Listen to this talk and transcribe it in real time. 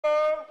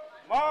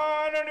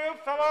माननीय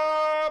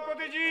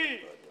सभापति जी।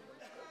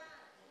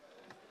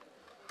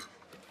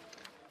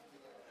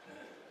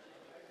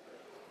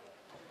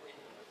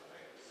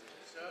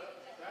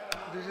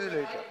 This is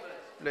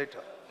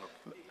later.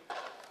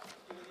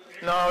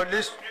 Now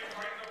let's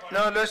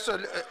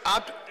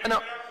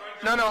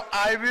no.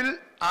 I will,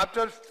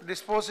 after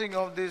disposing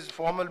of this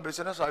formal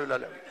business, I will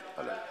allow.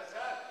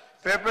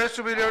 Papers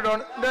to be read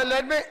on. No,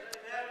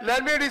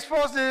 let me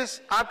dispose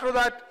this. After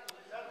that,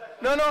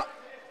 no.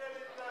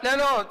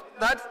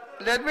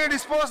 Let me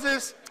dispose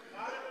this.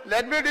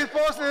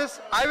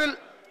 I will.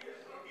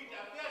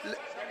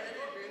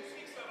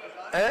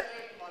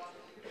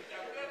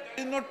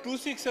 Is not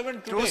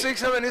 267 today.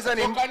 267 is an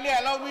so kindly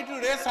allow me to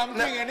raise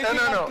something. Anything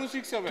no.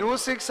 267.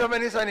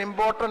 267 is an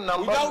important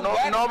number.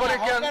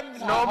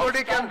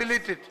 Nobody can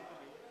delete it.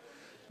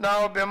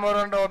 Now,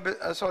 memorandum of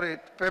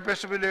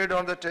papers to be laid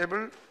on the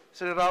table.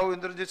 Sri Rao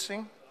Indrajit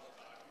Singh.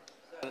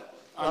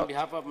 On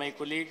behalf of my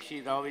colleague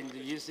Sri Rao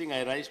Indrajit Singh,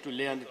 I rise to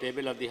lay on the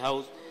table of the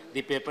House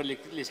the paper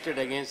listed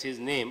against his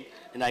name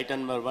in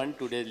item number 1,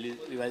 today's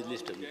revised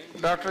list.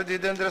 Dr.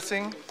 Jitendra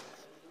Singh.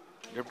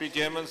 Deputy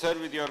Chairman, sir,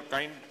 with your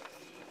kind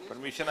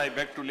permission, I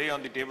beg to lay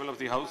on the table of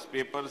the House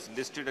papers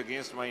listed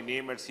against my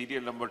name at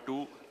serial number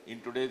 2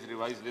 in today's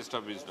revised list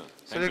of business.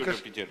 Thank you,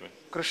 Deputy Chairman.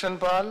 Krishan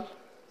Pal.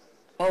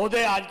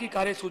 महोदय, आज की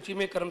कार्यसूची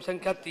में क्रम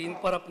संख्या 3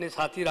 पर अपने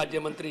साथी राज्य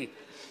मंत्री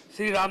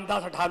श्री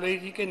रामदास अठावले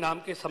जी के नाम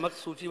के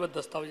समक्ष सूचीबद्ध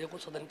दस्तावेजों को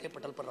सदन के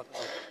पटल पर रखता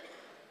हूं।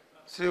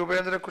 श्री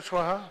उपेंद्र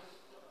कुशवाहा।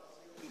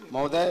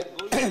 महोदय,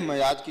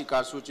 मैं आज की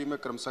कार्यसूची में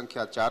क्रम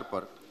संख्या 4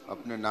 पर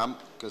अपने नाम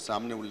के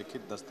सामने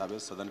उल्लिखित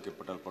दस्तावेज सदन के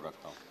पटल पर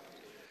रखता हूं।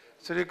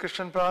 श्री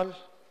कृष्ण पाल।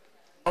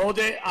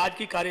 महोदय, आज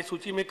की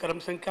कार्यसूची में क्रम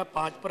संख्या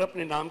 5 पर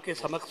अपने नाम के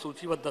समक्ष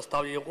सूचीबद्ध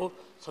दस्तावेजों को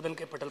सदन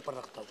के पटल पर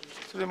रखता हूं।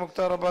 Shri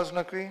Mukhtar Abbas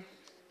Naqvi.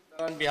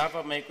 On behalf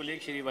of my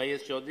colleague Shri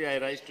Y.S. Chaudhary, I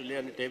rise to lay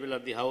on the table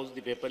of the House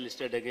the paper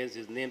listed against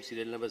his name,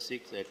 serial number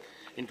 6,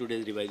 in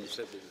today's revised list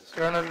of business.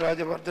 Colonel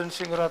Rajya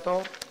Singh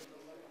Rathore.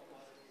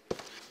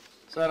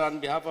 Sir, on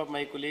behalf of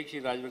my colleague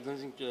Shri Rajya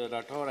Singh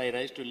Rathore, I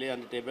rise to lay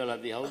on the table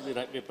of the House the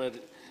paper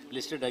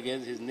listed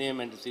against his name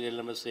and serial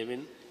number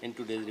 7 in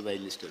today's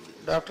revised list of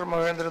business. Dr.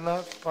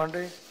 Mahendranath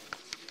Pandey.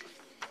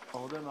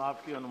 महोदय, मैं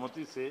आपकी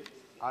अनुमति से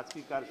आज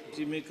की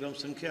कार्यसूची में क्रम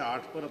संख्या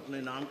 8 पर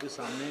अपने नाम के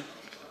सामने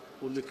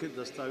उल्लिखित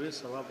दस्तावेज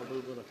सभा पटल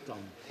पर रखता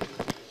हूं।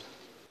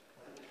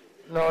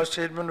 Now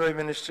statement by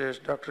ministers.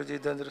 Dr.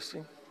 Jitendra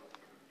Singh.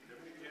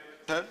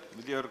 Sir,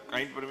 with your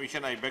kind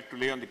permission, I beg to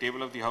lay on the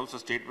table of the House a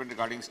statement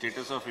regarding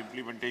status of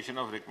implementation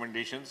of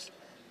recommendations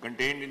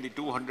contained in the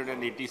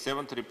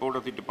 287th report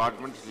of the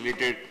Department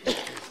related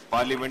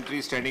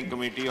Parliamentary Standing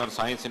Committee on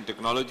Science and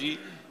Technology,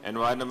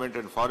 Environment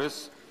and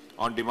Forests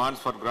on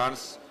demands for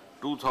grants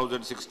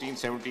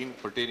 2016-17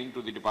 pertaining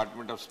to the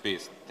Department of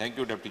Space. Thank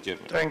you, Deputy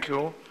Chairman. Thank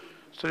you.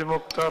 Sri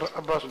Mukhtar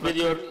Abbas. With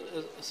your,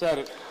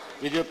 sir,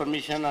 with your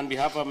permission, on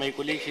behalf of my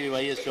colleague Shri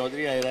Y.S.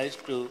 Chaudhary, I rise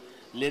to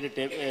lay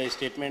the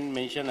statement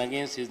mentioned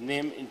against his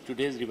name in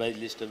today's revised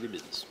list of the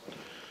business.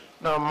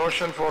 Now,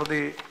 motion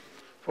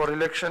for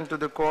election to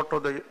the court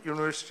of the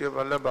University of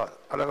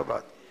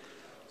Allahabad.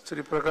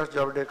 Sri Prakash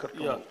Javadekar.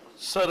 Yeah.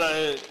 Sir,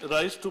 I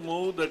rise to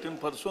move that in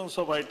pursuance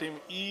of item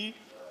E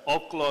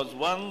of clause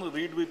 1,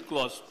 read with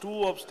clause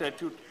 2 of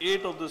statute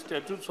 8 of the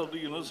statutes of the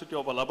University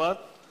of Allahabad,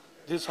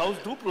 this House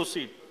do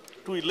proceed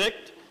to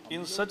elect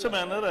in such a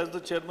manner as the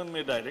chairman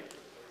may direct,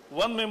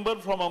 one member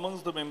from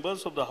amongst the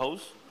members of the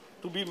House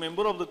to be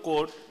member of the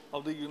court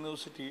of the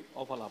University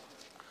of Allahabad.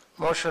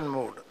 Motion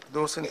moved.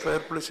 Those in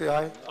favor, please say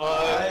aye.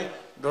 Aye.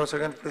 Those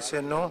against, please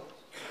say no.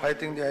 I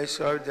think the ayes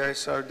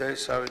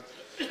have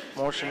it.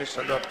 Motion is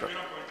adopted.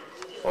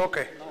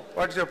 Okay.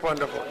 What's your point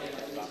of order?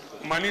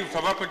 माननीय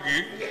सभापति जी,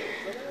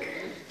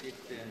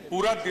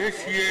 पूरा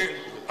देश ये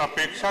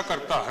अपेक्षा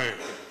करता है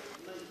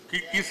कि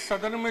इस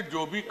सदन में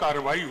जो भी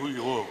कार्रवाई हुई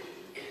हो,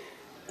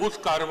 उस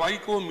कार्रवाई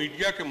को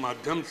मीडिया के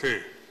माध्यम से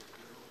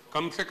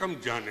कम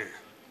जाने।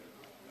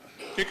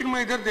 लेकिन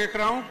मैं इधर देख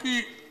रहा हूं कि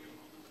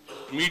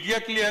मीडिया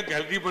के लिए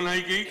गैलरी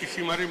बनाई गई,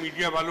 इसी मारे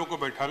मीडिया वालों को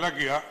बैठाला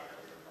गया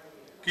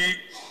कि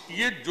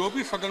ये जो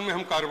भी सदन में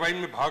हम कार्रवाई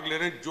में भाग ले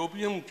रहे हैं, जो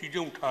भी हम चीजें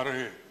उठा रहे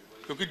हैं,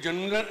 क्योंकि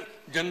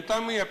जनता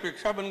में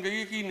अपेक्षा बन गई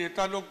है कि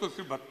नेता लोग तो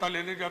सिर्फ भत्ता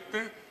लेने जाते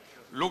हैं,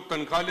 लोग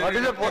तनख्वाह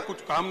लेने जाते हैं,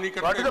 कुछ काम नहीं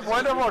करते।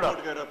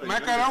 मैं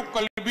कह रहा हूं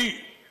कल भी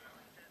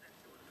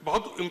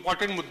बहुत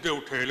इंपॉर्टेंट मुद्दे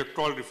उठे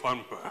इलेक्टोरल रिफॉर्म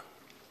पर।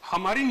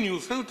 हमारी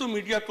न्यूज़ें तो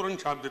मीडिया तुरंत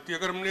छाप देती है।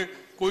 अगर हमने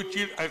कोई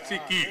चीज ऐसी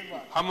की,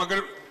 हम अगर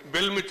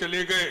बेल में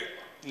चले गए,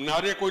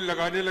 नारे कोई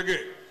लगाने लगे,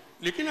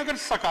 लेकिन अगर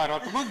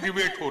सकारात्मक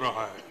डिबेट हो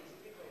रहा है,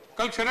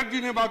 कल शरद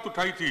जी ने बात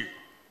उठाई थी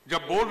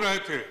जब बोल रहे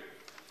थे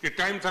कि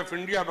टाइम्स ऑफ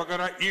इंडिया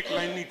वगैरह एक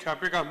लाइन नहीं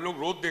छापेगा, हम लोग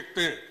रोज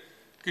देखते हैं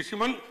किसी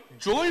मन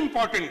जो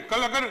इंपॉर्टेंट,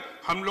 कल अगर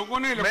हम लोगों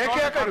ने मैं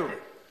क्या करूं?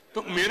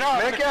 तो मेरा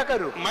मैं क्या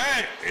करूं? मैं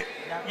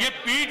ये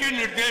पीठ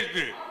निर्देश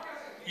दे,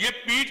 ये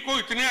पीठ को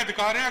इतने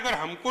अधिकार है, अगर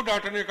हमको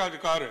डांटने का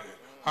अधिकार है,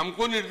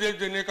 हमको निर्देश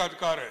देने का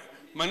अधिकार है,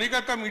 मैं नहीं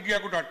कहता मीडिया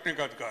को डांटने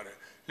का अधिकार है,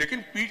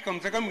 लेकिन पीठ कम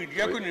से कम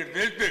मीडिया को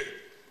निर्देश दे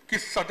कि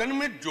सदन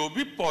में जो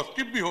भी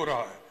पॉजिटिव भी हो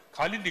रहा है,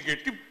 खाली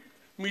निगेटिव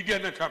मीडिया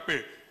न छापे,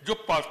 जो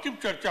पॉजिटिव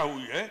चर्चा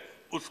हुई है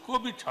उसको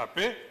भी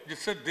छापे,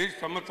 जिससे देश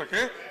समझ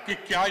सके कि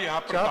क्या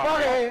यहाँ पर छापा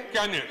है,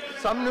 क्या नहीं।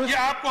 ये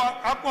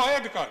आपको है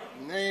अधिकार?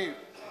 नहीं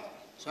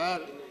सर,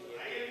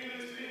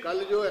 कल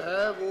जो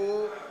है वो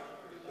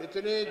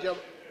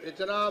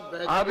इतना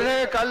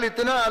आपने कल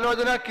इतना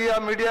आलोचना किया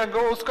मीडिया को,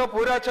 उसका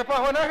पूरा छपा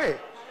होना है।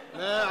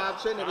 मैं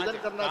आपसे निवेदन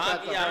करना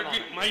चाहता हूँ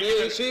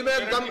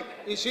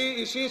कि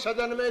इसी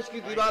सदन में इसकी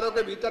दीवारों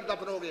के भीतर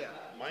दफन हो गया,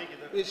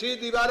 इसी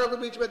दीवारों के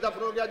बीच में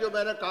दफन हो गया। जो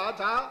मैंने कहा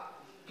था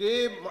कि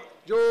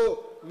जो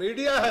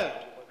मीडिया है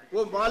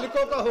वो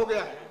मालिकों का हो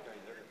गया है,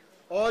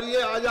 और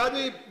ये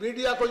आजादी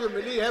मीडिया को जो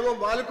मिली है वो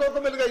मालिकों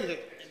को मिल गई है,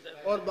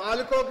 और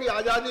मालिकों की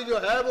आजादी जो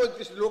है वो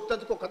इस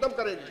लोकतंत्र को खत्म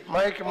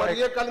करेगी। और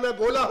ये कल मैं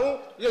बोला हूँ,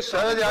 ये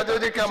शरद यादव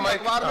जी का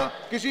अखबार में,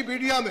 किसी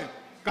मीडिया में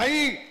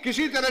कहीं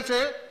किसी तरह से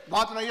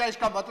बात नहीं है।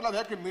 इसका मतलब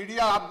है कि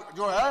मीडिया अब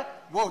जो है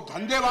वो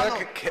धंधे वालों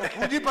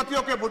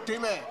पूंजीपतियों के मुट्ठी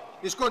में,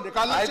 इसको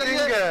निकालना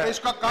चाहिए,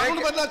 इसका कानून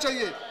बनना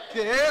चाहिए कि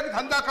एक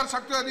धंधा कर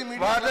सकते हो यदि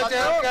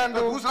मीडिया,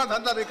 दूसरा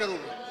धंधा नहीं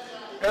करोगे।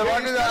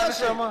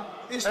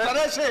 इस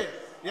तरह से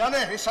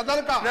यानी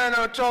सदन का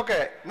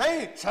नहीं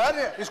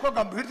सर, इसको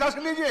गंभीरता से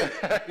लीजिए।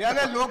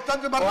 यानी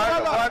लोकतंत्र बनने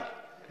वाला,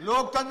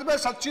 लोकतंत्र में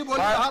सच्ची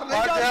बोली बाहर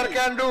नहीं जाएगी।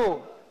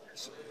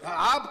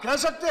 आप कह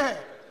सकते हैं,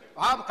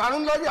 आप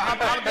कानून लाइए, आप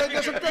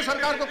दे सकते हैं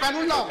सरकार को,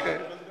 कानून लाओ,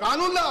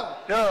 कानून लाओ,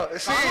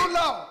 कानून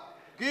लाओ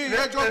कि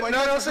ये जो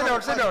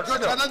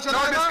चैनल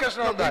चलाएगा,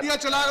 मीडिया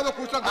चलाएगा, वो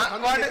कुछ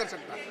नहीं कर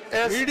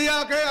सकता। मीडिया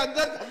के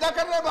अंदर धंधा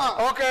करने का।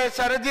 Okay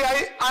Sharad ji, I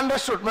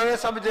understood, मैंने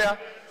समझा।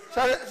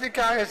 शरद जी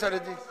क्या है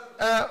शरद जी?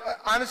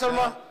 Anand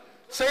Sharma,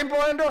 same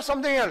point or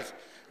something else?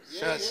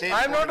 Sir,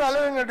 I'm not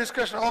allowing a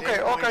discussion.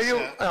 Okay, you.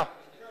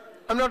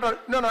 I'm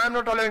not. No, I'm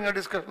not allowing a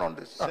discussion on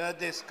this. Sir,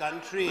 this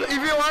country.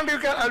 If you want, you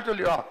can. I'll tell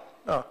you.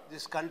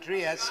 This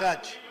country, as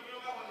such,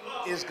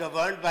 is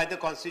governed by the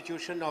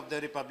Constitution of the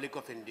Republic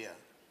of India.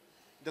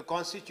 The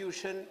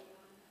Constitution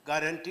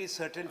guarantees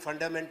certain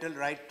fundamental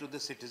rights to the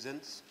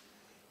citizens,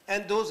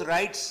 and those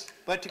rights,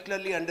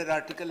 particularly under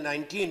Article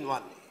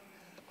 19(1),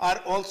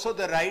 are also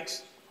the rights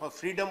of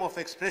freedom of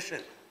expression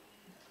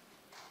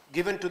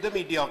given to the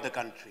media of the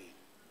country.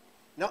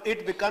 Now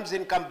it becomes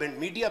incumbent.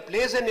 Media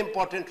plays an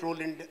important role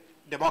in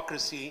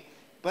democracy,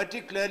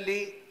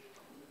 particularly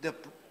the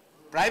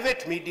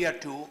private media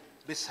too,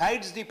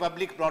 besides the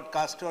public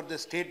broadcaster or the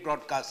state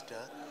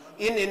broadcaster,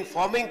 in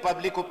informing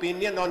public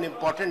opinion on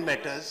important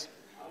matters,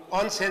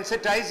 on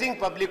sensitizing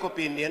public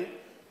opinion,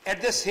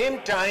 at the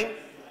same time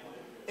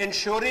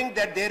ensuring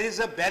that there is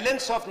a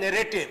balance of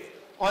narrative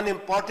on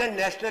important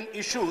national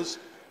issues,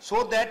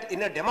 so that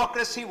in a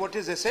democracy what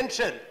is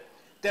essential,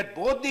 that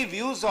both the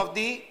views of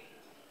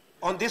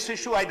on this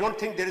issue, I don't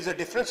think there is a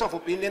difference of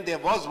opinion, there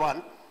was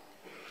one,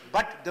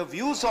 but the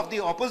views of the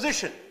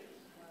opposition,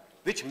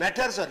 which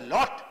matters a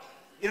lot,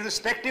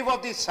 irrespective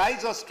of the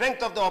size or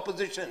strength of the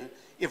opposition,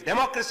 if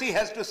democracy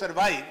has to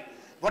survive,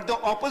 what the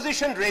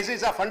opposition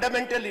raises are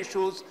fundamental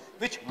issues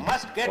which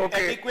must get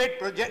adequate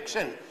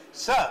projection.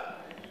 Sir,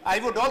 I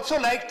would also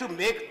like to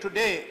make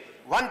today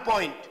one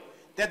point,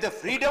 that the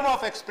freedom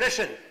of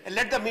expression, and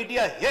let the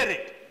media hear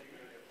it,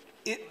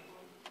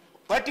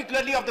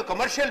 particularly of the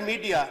commercial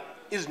media,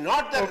 is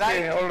not the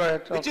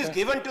right which is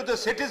given to the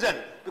citizen,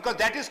 because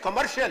that is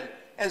commercial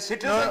and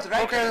citizens'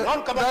 right is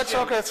non-commercial. That's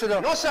okay, sit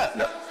down. No,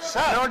 sir.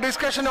 Sir. No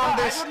discussion on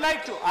this.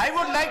 I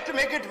would like to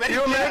make it very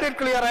clear. You made it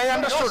clear, I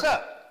understood. No,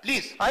 sir.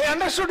 Please. I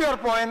understood your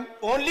point.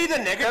 Only the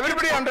negative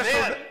Everybody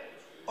understood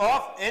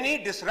of any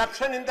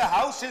disruption in the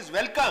House is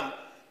welcome.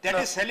 That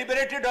is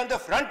celebrated on the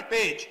front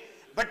page.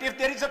 But if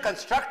there is a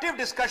constructive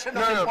discussion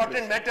of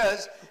important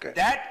matters,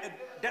 that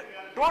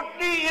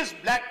totally is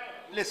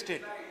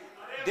blacklisted.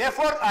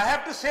 Therefore, I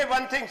have to say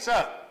one thing,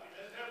 sir.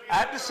 I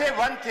have to say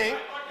one thing,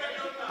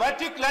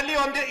 particularly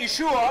on the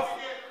issue of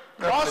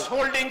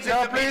cross-holdings in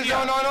the please,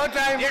 media. no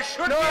time.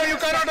 No, you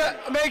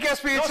cannot make a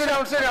speech. Sit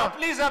down, sit down.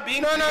 Please are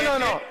being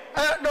No.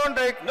 Don't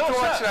take too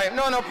much time.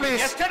 No, please.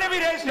 Yesterday we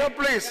raised No,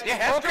 please.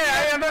 Okay,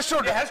 I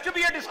understood. There has to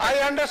be a discussion.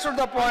 I understood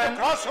the point.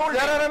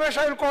 Cross-holding. Ramesh,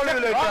 I will call you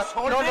later.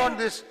 No, not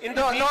this.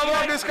 No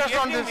more discussion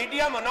on this.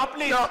 Media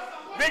monopolies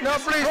No,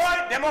 please.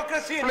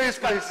 Democracy in this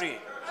country.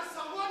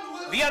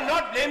 We are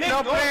not blaming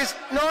No, those. please.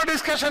 No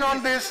discussion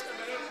on this.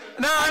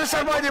 No,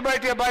 answer by the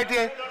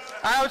baitiye.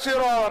 I have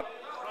 0 hour.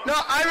 No,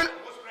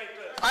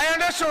 I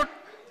understood.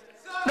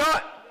 No,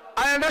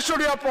 I understood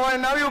your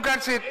point. Now you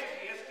can sit.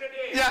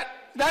 Yeah,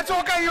 that's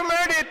okay. You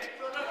made it.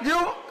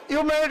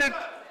 You made it.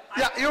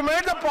 Yeah, you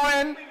made the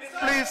point.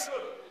 Please.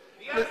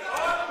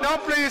 No,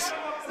 please.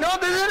 No,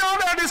 this is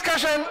not a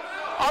discussion.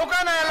 How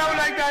can I allow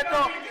like that?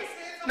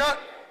 No.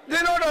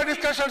 This is not a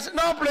discussion.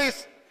 No,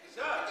 please.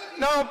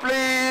 No,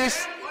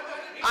 please.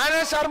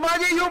 Anand Sharma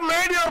ji, you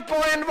made your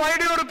point. Why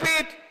do you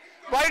repeat?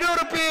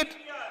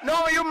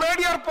 No, you made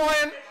your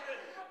point.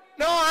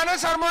 No, Anand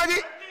Sharma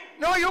ji.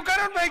 No, you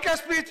cannot make a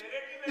speech.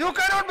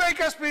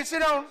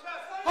 Sit down.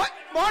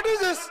 What is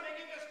this?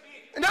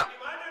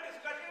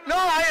 No,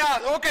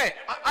 okay.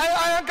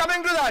 I am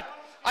coming to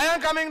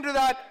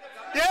that.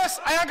 Yes,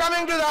 I am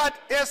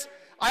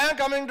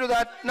coming to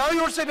that. Now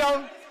you sit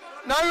down.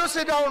 Now you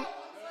sit down.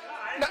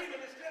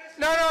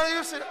 No,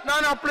 you sit.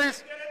 No,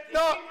 please.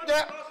 No,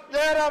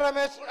 there are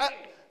Ramesh.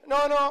 No,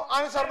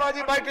 Anand Sharma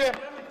ji baithe.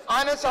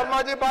 Anand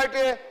Sharma ji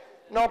baithe.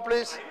 No,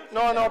 please.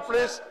 No,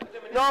 please.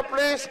 No,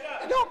 please.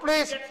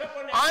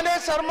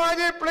 Anand Sharma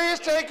ji, please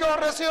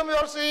resume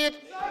your seat.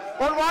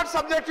 On what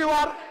subject you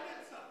are?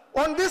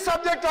 On this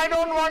subject, I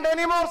don't want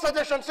any more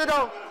suggestions. Sit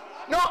down.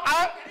 No,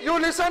 you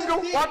listen to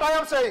what I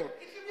am saying.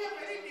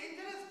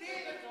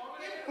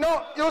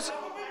 No, you.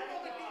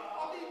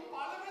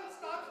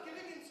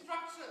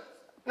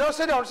 No,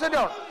 sit down. You sit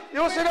down.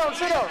 No,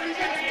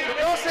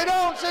 sit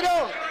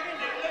down.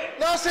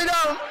 No, sit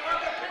down.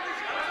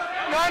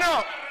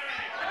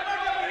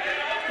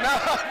 No,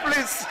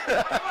 please.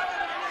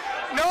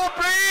 No,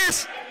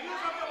 please.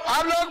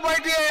 आप लोग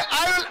बैठिए.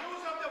 I will.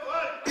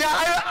 Yeah, I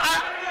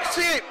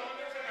see.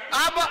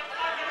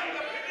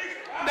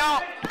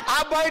 Now,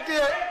 आप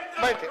बैठिए.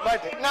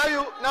 Now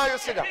you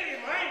sit down.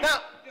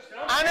 Now,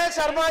 Anand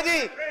Sharma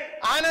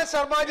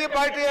ji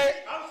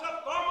बैठिए.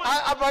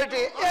 आप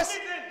बैठिए. Yes.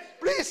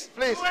 Please.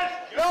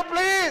 No,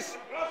 please.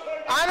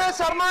 Anand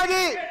Sharma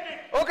ji.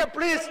 Okay,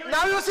 please.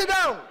 Now you sit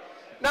down.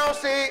 Now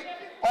see,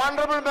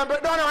 honorable member.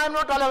 No, I am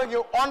not allowing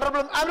you.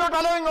 Honorable, I am not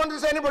allowing on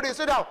this anybody.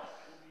 Sit down.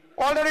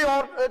 Already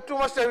too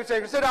much time.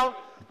 Sit down.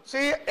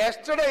 See,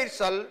 yesterday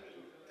itself,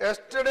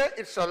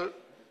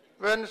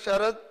 when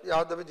Sharad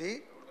Yadav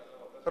ji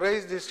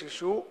raised this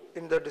issue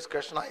in the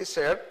discussion, I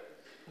said,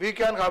 we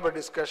can have a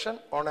discussion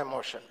on a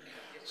motion.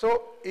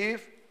 So,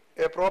 if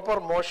a proper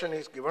motion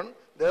is given,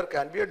 there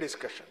can be a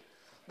discussion.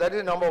 That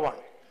is number one.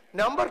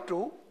 Number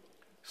two,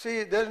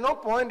 see, there is no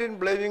point in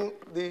blaming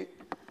the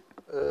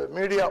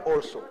media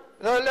also.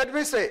 Now, let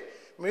me say,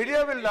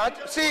 media will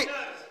not, see,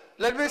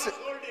 let me say,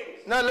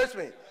 no, let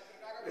me,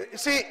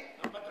 see,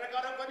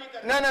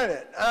 no,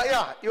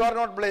 yeah, you are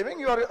not blaming,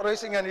 you are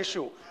raising an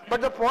issue.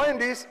 But the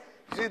point is,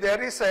 see,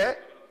 there is a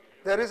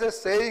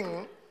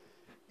saying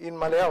in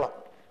Malayalam,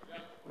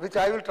 which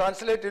I will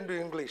translate into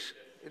English.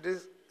 It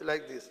is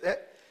like this.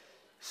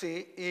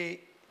 See,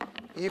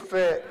 if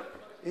a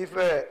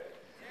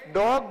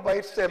dog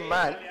bites a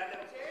man,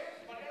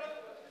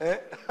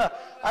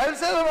 I will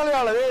say the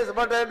Malayalam, yes,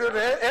 but I do,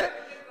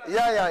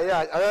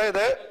 yeah.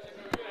 അതായത്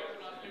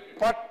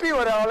പട്ടി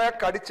ഒരാളെ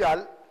കടിച്ചാൽ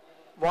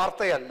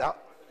വാർത്തയല്ല,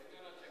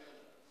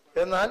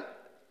 എന്നാൽ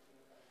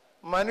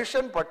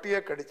മനുഷ്യൻ പട്ടിയെ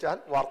കടിച്ചാൽ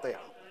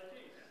വാർത്തയാണ്.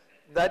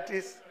 That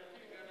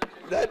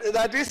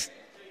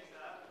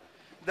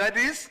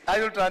is, I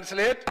will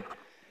translate.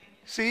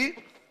 See,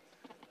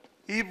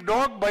 if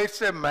dog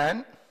bites a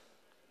man,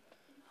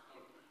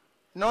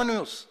 no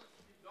news.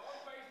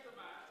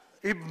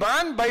 If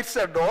man bites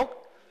a dog,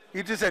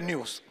 it is a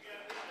news.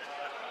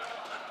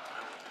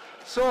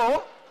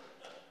 So,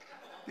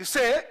 you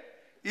say,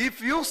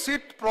 if you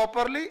sit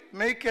properly,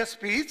 make a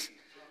speech,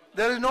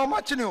 there is no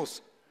much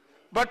news.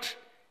 But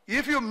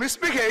if you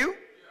misbehave,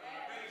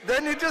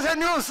 then it is a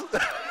news.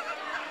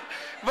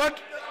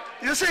 But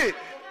you see,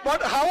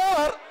 but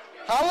however,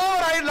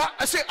 I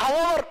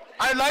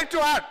like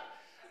to add.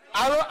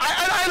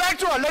 I like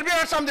to add. Let me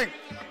add something.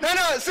 No,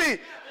 see,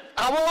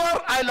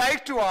 however, I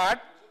like to add.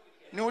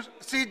 News.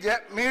 See,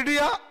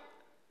 media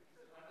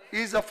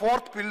is the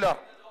fourth pillar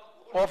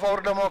of our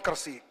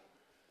democracy.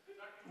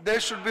 They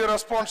should be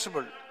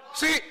responsible.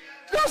 See,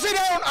 no, sit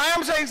down. I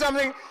am saying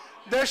something.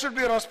 They should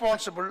be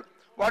responsible.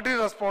 What is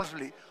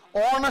responsibility?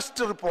 Honest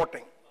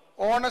reporting.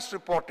 Honest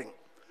reporting.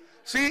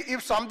 See,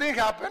 if something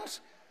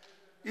happens,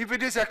 if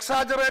it is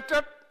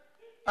exaggerated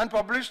and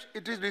published,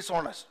 it is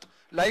dishonest.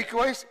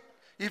 Likewise,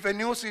 if a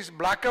news is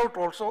blackout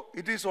also,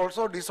 it is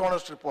also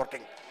dishonest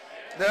reporting.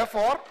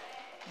 Therefore,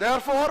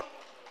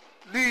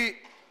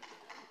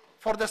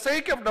 for the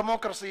sake of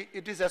democracy,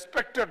 it is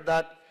expected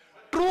that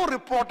true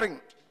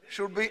reporting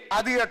should be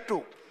adhered to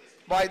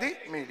by the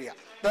media.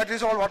 That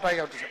is all what I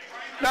have to say.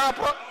 Now,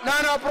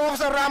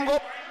 Professor Ramgo,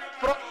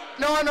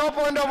 no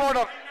point of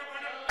order.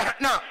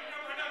 Now,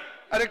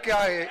 अरे क्या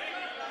है?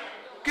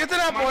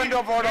 कितना point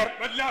of order?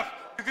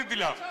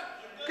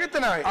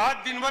 कितना है? आज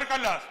दिन भर का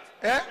लास्ट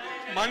है?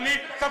 माननीय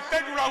सबसे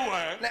जुड़ा हुआ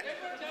है।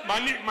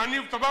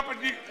 माननीय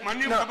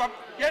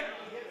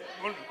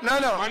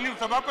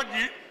सभापति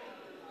जी,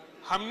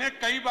 हमने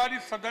कई बार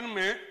इस सदन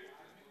में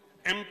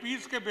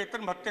एमपीज के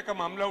वेतन भत्ते का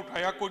मामला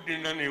उठाया, कोई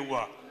निर्णय नहीं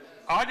हुआ।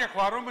 आज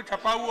अखबारों में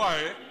छपा हुआ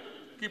है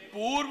कि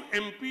पूर्व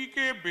एमपी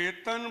के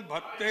वेतन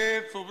भत्ते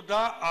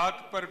सुविधा आज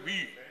पर भी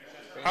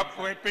अब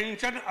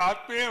पेंशन आज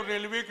पे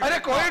रेलवे के, अरे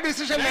कोई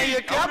डिसीजन नहीं है,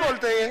 क्या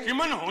बोलते हैं?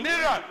 किमन होने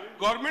रहा,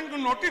 गवर्नमेंट को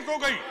नोटिस हो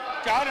गई,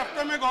 4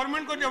 हफ्ते में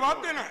गवर्नमेंट को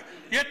जवाब देना है।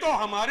 ये तो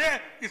हमारे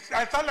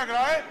ऐसा लग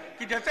रहा है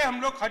कि जैसे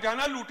हम लोग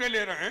खजाना लूटे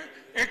ले रहे हैं।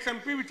 एक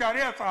एमपी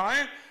बेचारे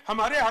असहाय,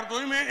 हमारे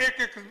हरदोई में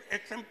एक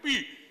एमपी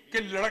के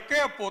लड़के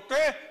और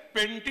पोते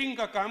पेंटिंग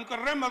का काम कर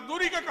रहे हैं,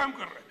 मजदूरी का काम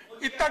कर रहे हैं।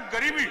 इतना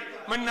गरीबी,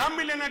 मैं नाम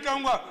भी लेना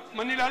चाहूंगा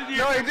मनीलाल जी।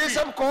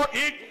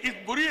 एक इस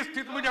बुरी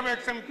स्थिति में जब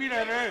एक एमपी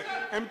रह रहे हैं,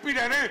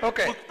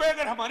 उस पे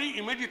अगर हमारी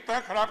इमेज इतना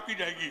खराब की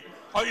जाएगी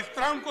और इस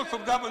तरह उनको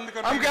सुविधा बंद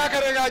कर, हम क्या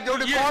करेगा? जो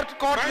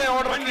कोर्ट ने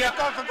ऑर्डर किया,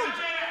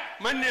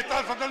 मैं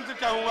नेता सदन से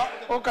चाहूंगा,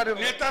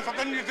 नेता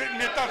सदन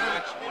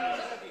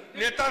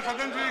नेता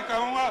सदन से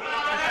कहूंगा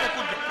इससे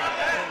कुछ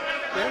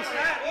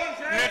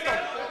नेता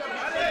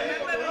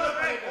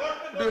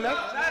Do you like?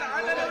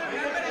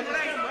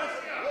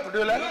 Do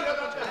you like?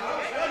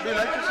 Do you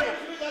like?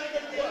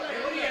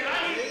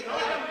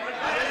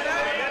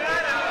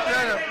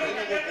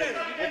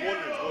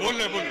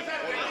 बोले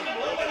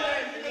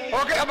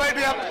Okay,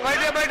 बैठिए.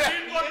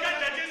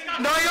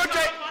 No, you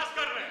take.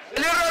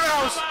 Leader of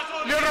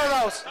the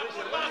house.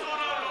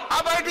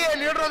 आप बैठिए.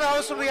 Leader of the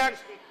house to react.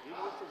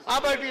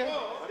 आप बैठिए.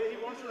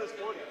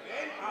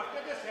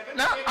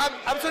 ना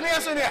अब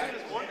सुनिए.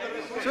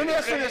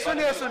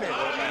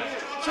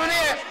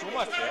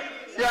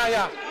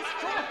 Yeah.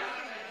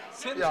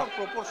 Sense of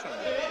proportion.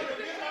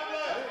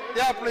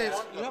 Yeah, please.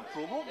 You have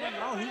provoked and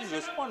now he is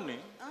responding.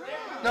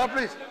 No,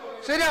 please.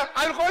 Sit down.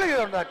 I'll call you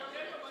on that.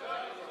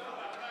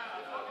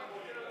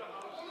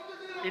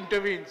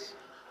 Intervenes.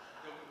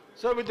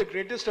 Sir, with the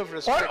greatest of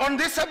respect. On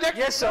this subject?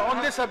 Yes, sir,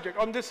 on this subject.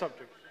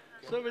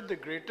 Sir, with the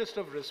greatest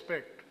of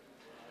respect,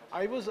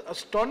 I was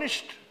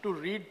astonished to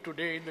read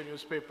today in the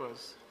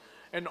newspapers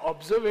an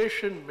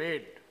observation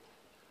made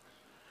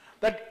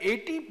that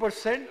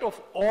 80%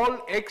 of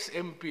all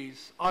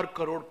ex-MPs are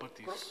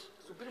crorpatis.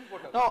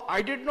 Now,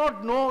 I did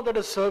not know that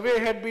a survey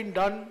had been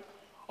done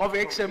of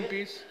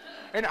ex-MPs,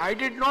 and I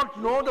did not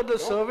know that the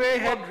survey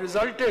had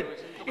resulted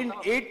in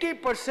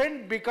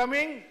 80%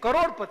 becoming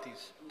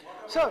crorpatis.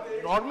 Sir,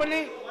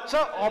 normally,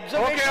 sir,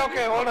 observations...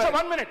 Okay, hold on. Sir,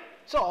 1 minute.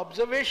 Sir,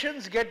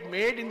 observations get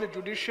made in the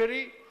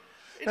judiciary.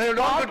 No, you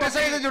don't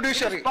criticize the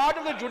judiciary. It's part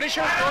of the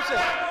judicial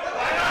process.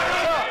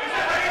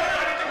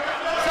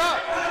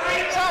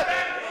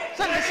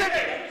 Sir, listen.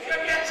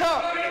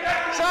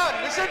 Sir,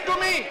 listen to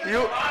me.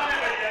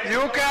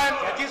 You can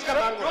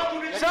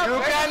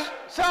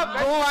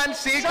go and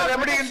seek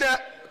remedy in the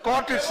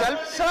court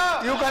itself.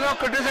 Sir, you cannot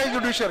criticize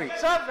judiciary.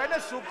 Sir, when a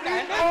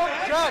Supreme Court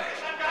judge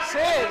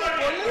says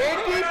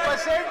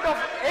 80% of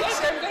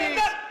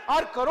ex-MPs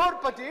are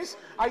crorpatis,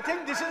 I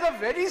think this is a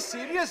very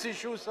serious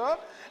issue, sir.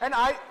 And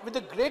with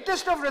the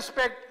greatest of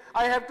respect,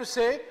 I have to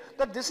say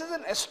that this is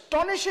an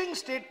astonishing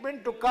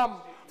statement to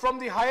come from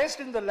the highest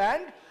in the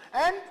land,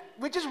 and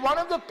which is one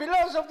of the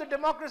pillars of the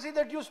democracy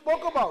that you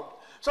spoke about.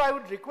 So I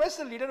would request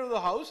the Leader of the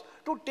House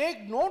to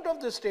take note of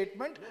the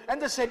statement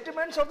and the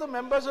sentiments of the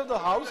members of the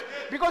House,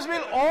 because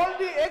we'll all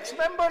be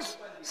ex-members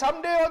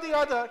someday or the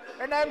other,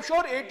 and I'm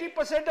sure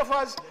 80% of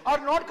us are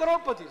not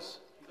crorpatis.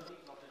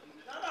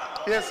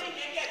 Yes.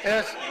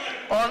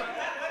 On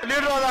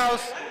Leader of the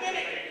House,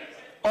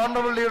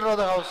 Honorable Leader of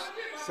the House.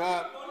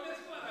 Sir.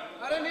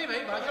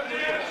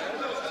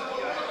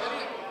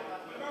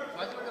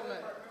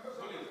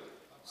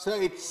 Sir,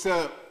 it's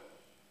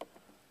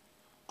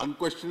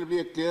unquestionably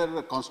a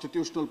clear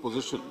constitutional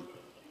position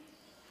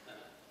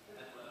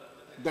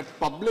that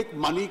public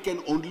money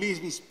can only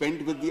be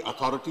spent with the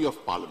authority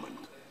of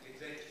Parliament.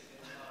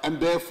 And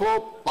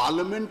therefore,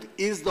 Parliament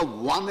is the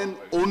one and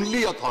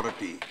only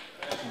authority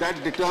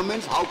that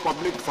determines how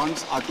public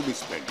funds are to be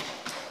spent.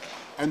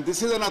 And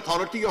this is an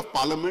authority of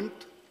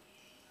Parliament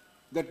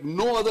that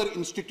no other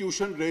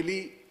institution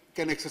really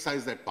can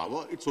exercise that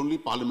power. It's only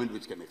Parliament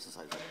which can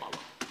exercise that power.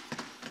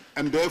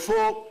 And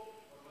therefore,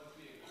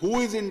 who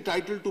is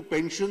entitled to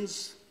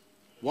pensions?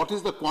 What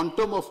is the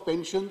quantum of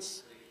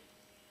pensions?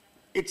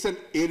 It's an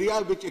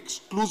area which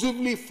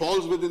exclusively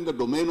falls within the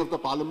domain of the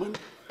Parliament.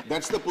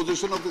 That's the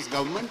position of this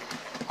government.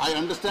 I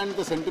understand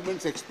the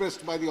sentiments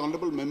expressed by the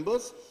honourable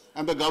members,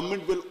 and the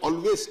government will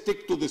always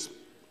stick to this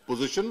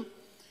position.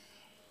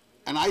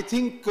 And I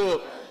think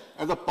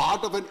as a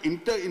part of an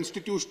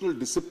inter-institutional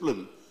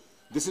discipline,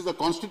 this is a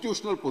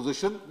constitutional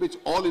position which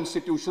all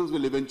institutions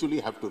will eventually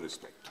have to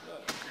respect.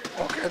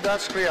 Okay,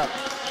 that's clear.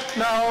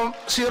 Now,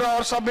 see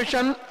our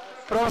submission,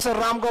 Professor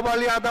Ram Gopal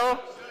Yadav.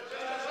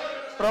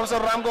 Professor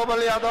Ram Gopal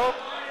Yadav.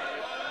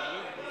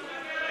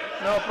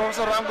 No,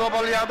 Professor Ram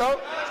Gopal Yadav.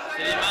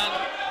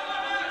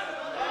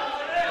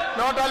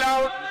 Not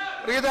allowed.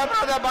 Rida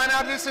Brother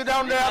Banerjee, sit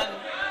down there.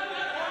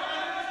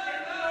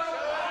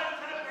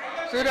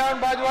 Sit down,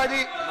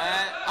 Bajwaji.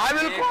 I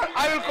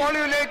will call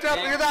you later.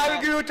 Rida, I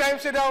will give you time.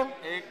 Sit down.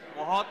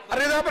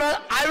 Rida Brother,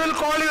 I will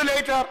call you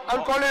later. I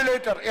will call you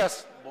later.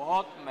 Yes.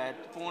 बहुत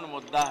महत्वपूर्ण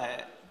मुद्दा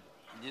है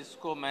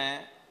जिसको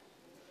मैं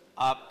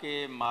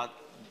आपके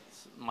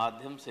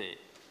माध्यम से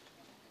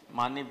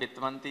माननीय वित्त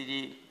मंत्री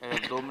जी अगर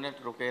 2 मिनट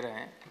रुके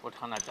रहें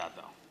उठाना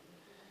चाहता हूं।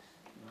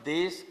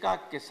 देश का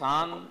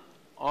किसान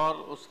और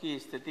उसकी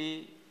स्थिति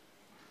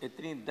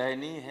इतनी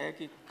दयनीय है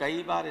कि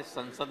कई बार इस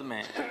संसद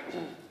में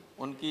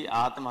उनकी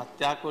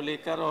आत्महत्या को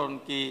लेकर और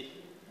उनकी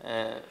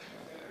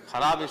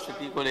खराब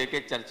स्थिति को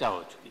लेकर चर्चा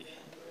हो चुकी है।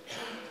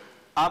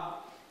 अब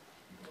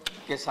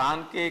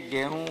किसान के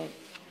गेहूं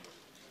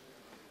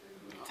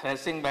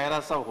थ्रेसिंग वगैरह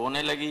सब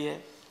होने लगी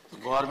है,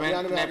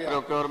 गवर्नमेंट ने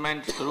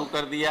प्रोक्योरमेंट शुरू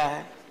कर दिया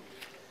है,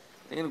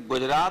 लेकिन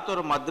गुजरात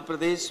और मध्य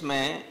प्रदेश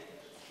में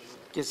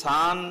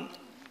किसान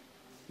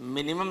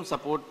मिनिमम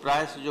सपोर्ट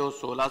प्राइस जो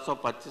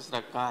 1625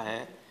 रखा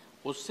है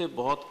उससे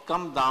बहुत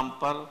कम दाम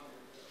पर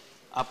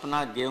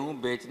अपना गेहूं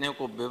बेचने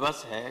को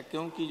विवश है,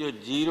 क्योंकि जो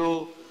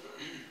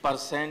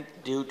 0%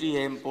 ड्यूटी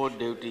है, इम्पोर्ट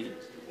ड्यूटी,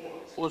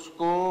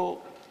 उसको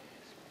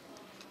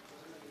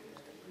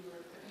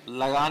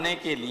लगाने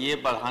के लिए,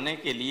 बढ़ाने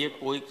के लिए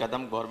कोई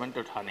कदम गवर्नमेंट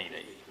उठा नहीं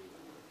रही।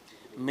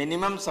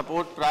 मिनिमम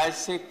सपोर्ट प्राइस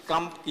से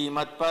कम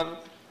कीमत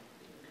पर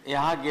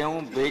यहाँ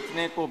गेहूं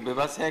बेचने को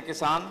विवश है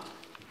किसान।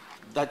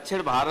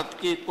 दक्षिण भारत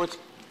की कुछ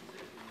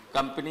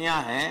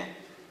कंपनियां हैं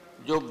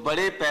जो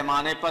बड़े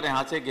पैमाने पर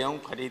यहाँ से गेहूं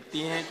खरीदती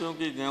हैं,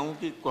 क्योंकि गेहूं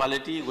की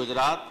क्वालिटी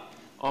गुजरात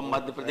और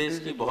मध्य प्रदेश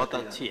की बहुत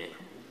अच्छी है।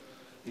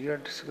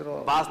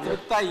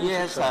 वास्तविकता ये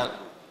है सर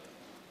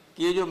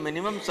कि ये जो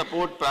मिनिमम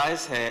सपोर्ट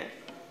प्राइस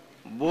है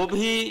वो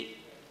भी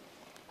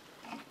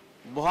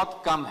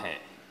बहुत कम है।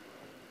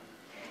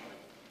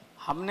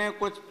 हमने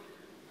कुछ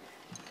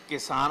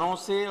किसानों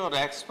से और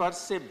एक्सपर्ट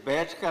से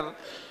बैठकर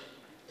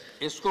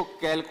इसको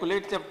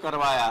कैलकुलेट जब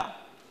करवाया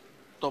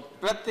तो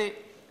प्रति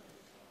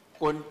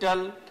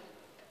क्विंटल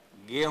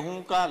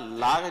गेहूं का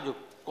लागत जो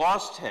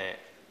कॉस्ट है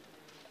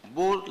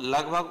वो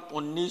लगभग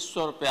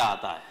 1900 रुपया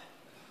आता है।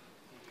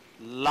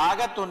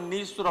 लागत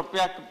 1900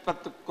 रुपया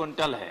प्रति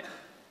क्विंटल है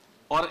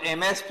और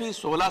एमएसपी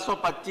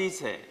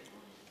 1625 है,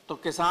 तो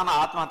किसान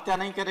आत्महत्या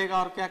नहीं करेगा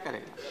और क्या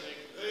करेगा?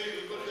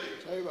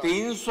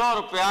 300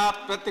 रुपया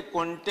प्रति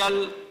क्विंटल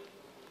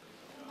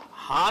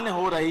हानि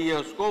हो रही है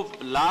उसको,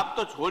 लाभ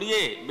तो छोड़िए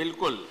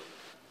बिल्कुल।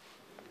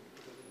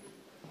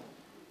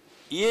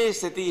 ये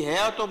स्थिति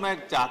है। तो मैं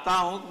चाहता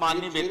हूं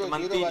माननीय वित्त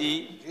मंत्री जी,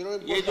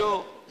 ये जो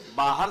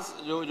बाहर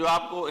जो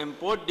आपको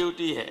इंपोर्ट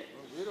ड्यूटी है,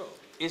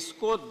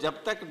 इसको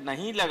जब तक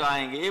नहीं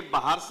लगाएंगे,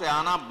 बाहर से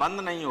आना बंद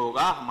नहीं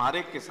होगा,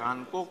 हमारे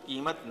किसान को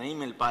कीमत नहीं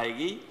मिल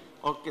पाएगी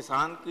और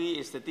किसान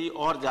की स्थिति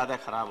और ज्यादा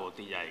खराब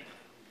होती जाएगी।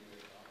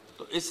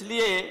 तो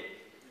इसलिए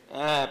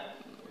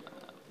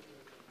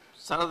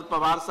शरद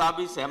पवार साहब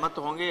भी सहमत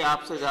होंगे,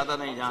 आपसे ज्यादा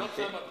नहीं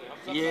जानते।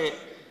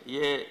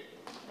 ये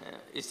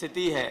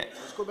स्थिति है,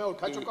 इसको मैं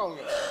उठा चुका हूं।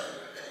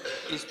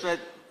 इस पर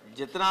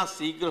जितना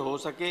शीघ्र हो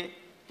सके,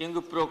 क्योंकि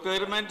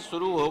प्रोक्योरमेंट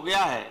शुरू हो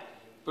गया है।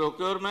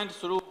 प्रोक्योरमेंट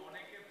शुरू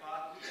होने के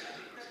बाद भी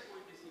अभी तक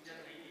कोई डिसीजन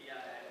नहीं लिया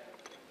है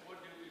वो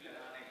ड्यूटी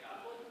लगाने का।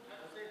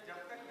 उसे जब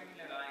तक नहीं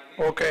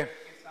लगाएंगे, Okay,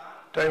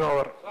 time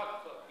over.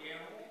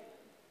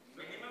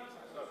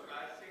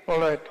 All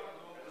right,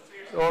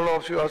 all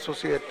of you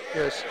associate,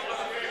 yes.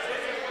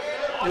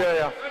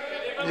 Yeah.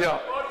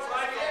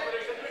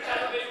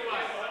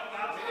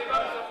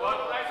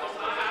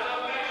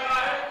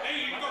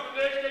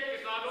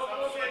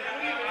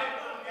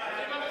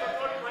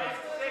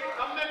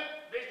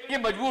 ये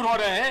मजबूर हो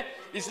रहे हैं।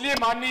 इसलिए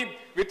माननीय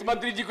वित्त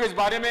मंत्री जी को इस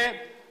बारे में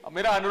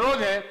मेरा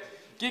अनुरोध है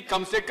कि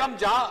कम से कम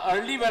जहां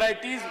अर्ली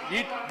वैरायटीज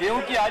व्हीट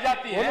गेहूं की आ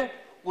जाती है,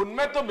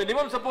 उनमें तो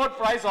मिनिमम सपोर्ट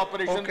प्राइस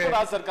ऑपरेशन को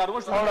राज्य सरकार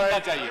को शुरू करना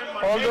चाहिए।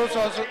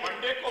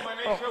 मंडे को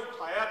मैंने इसे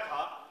उठाया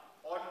था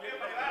और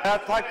बताया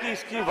था कि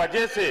इसकी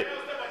वजह से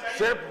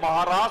सिर्फ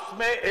महाराष्ट्र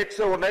में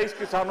 119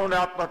 किसानों ने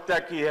आत्महत्या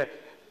की है।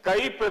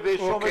 कई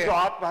प्रदेशों में जो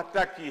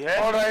आत्महत्या की है,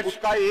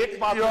 उसका एक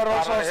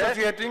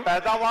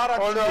पैदावार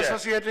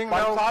अच्छी है,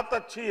 बरसात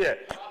अच्छी है।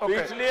 तो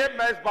इसलिए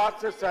मैं इस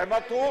बात से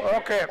सहमत हूँ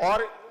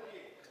और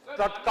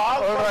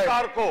तत्काल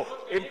सरकार को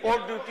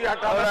इंपोर्ट ड्यूटी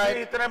हटाना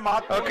चाहिए। इतने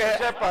महत्वपूर्ण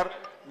विषय पर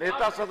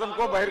नेता सदन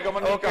को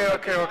बहिर्गमन नहीं कर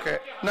सकते। Okay.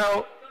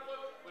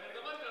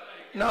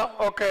 Now,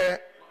 okay.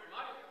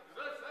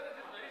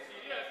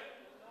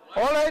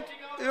 All right,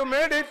 you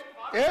made it.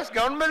 Yes,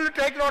 government will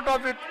take note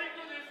of it.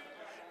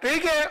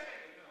 ठीक है,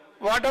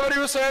 whatever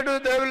you said,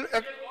 they will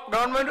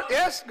government.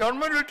 Yes,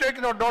 government will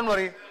take note. Don't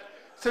worry.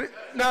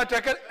 No,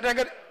 take it.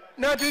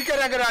 No, ठीक है,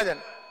 Rangarajan.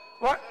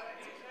 What?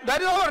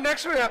 That is over.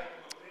 Next week.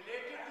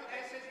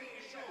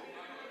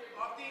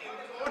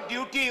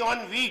 Duty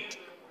on wheat.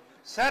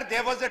 Sir,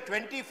 there was a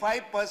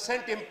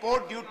 25%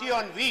 import duty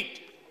on wheat.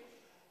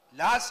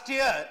 Last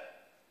year,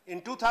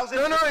 in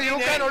 2015, No, you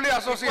can only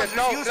associate.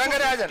 No,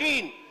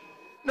 Rangarajan.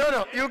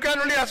 No, you can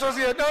only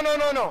associate.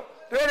 No.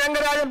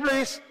 Rangarajan,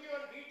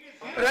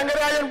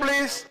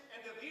 please.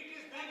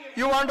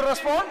 You want to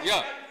respond?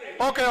 Yeah.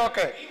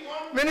 Okay.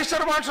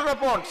 Minister wants to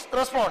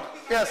respond.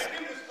 Yes.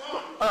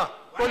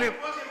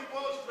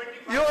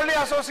 You only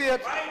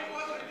associate.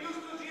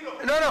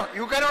 No,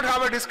 you cannot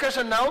have a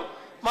discussion now.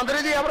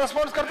 मंत्री जी आप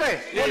response करते हैं?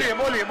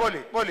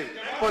 बोलिए।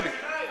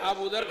 आप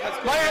उधर खस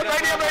को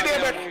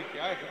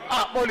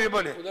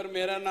बोलिए। उधर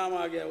मेरा नाम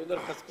आ गया, उधर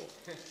खस को।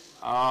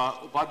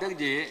 उपाध्यक्ष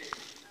जी,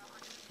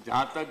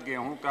 जहाँ तक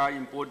गेहूं का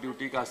इंपोर्ट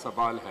ड्यूटी का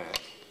सवाल है,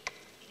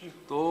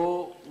 तो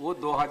वो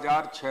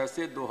 2006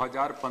 से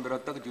 2015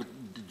 तक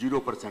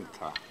 0%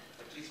 था।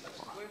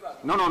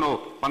 नो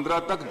 15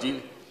 तक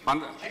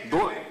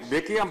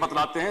देखिए हम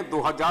बतलाते हैं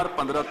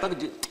 2015 तक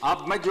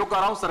आप, मैं जो कह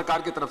रहा हूँ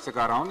सरकार की तरफ से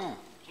कह रहा हूँ ना,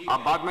 आप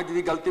बाद में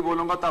यदि गलती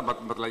बोलूंगा तो आप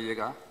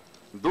बतलाइएगा।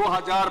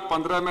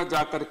 2015 में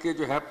जाकर के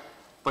जो है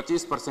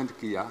 25%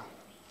 किया,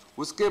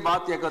 उसके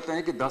बाद क्या कहते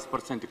हैं कि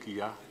 10%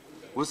 किया,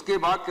 उसके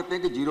बाद कहते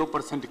हैं कि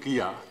 0%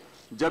 किया,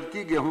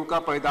 जबकि गेहूं का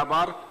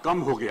पैदावार कम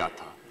हो गया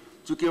था।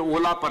 चूंकि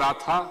ओला पड़ा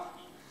था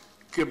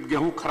कि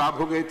गेहूं खराब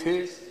हो गए थे,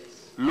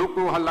 लोग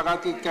को लगा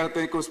कि कहते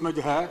हैं कि उसमें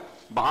जो है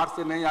बाहर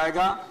से नहीं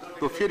आएगा,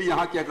 तो फिर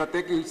यहाँ क्या कहते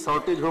हैं कि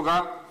शॉर्टेज होगा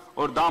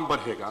और दाम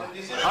बढ़ेगा।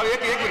 अब एक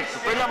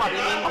पहले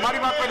हमारी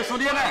बात पहले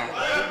सुनिए ना।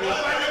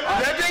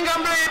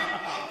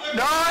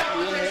 No,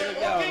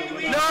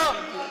 no.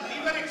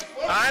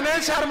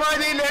 Anand Sharma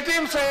ji, let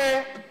him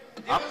say.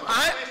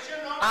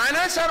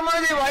 Anand Sharma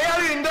ji, why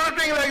are you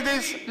interrupting like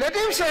this? Let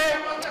him say.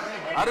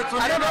 अरे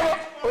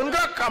बाबू,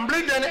 उनका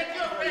कंप्लीट देने,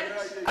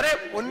 अरे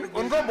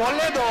उनको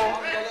बोलने दो,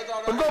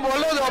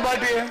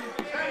 बाटी है.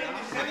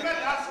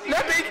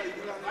 Let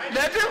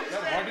him.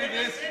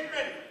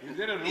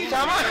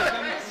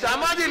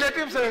 Sharma ji, let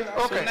him say.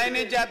 Okay.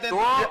 नहीं चाहते. तो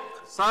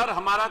सर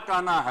हमारा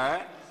कहना है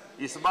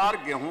इस बार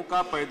गेहूं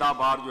का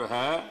पैदावार जो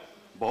है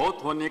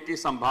बहुत होने की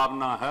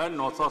संभावना है.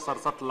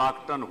 967 लाख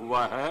टन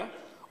हुआ है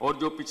और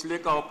जो पिछले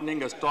का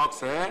ओपनिंग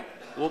स्टॉक्स है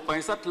वो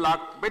 65 लाख,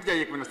 बैठ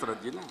जाइए एक मिनट शरद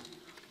जी ना,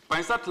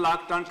 65 लाख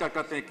टन का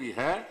कहते की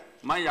है.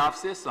 मैं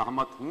आपसे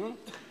सहमत हूं.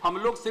 हम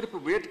लोग सिर्फ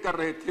वेट कर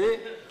रहे थे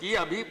कि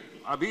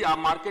अभी आप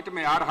मार्केट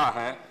में आ रहा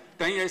है,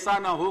 कहीं ऐसा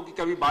ना हो कि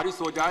कभी बारिश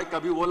हो जाए,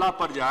 कभी ओला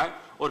पड़ जाए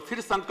और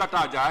फिर संकट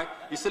आ जाए.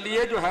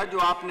 इसलिए जो है जो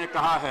आपने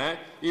कहा है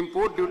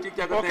इंपोर्ट ड्यूटी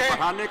क्या कहते हैं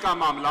बढ़ाने का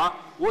मामला,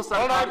 वो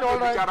सरकार के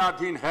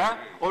विचाराधीन है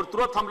और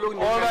तुरंत हम लोग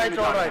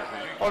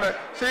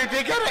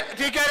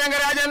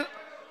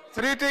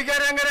श्री टी के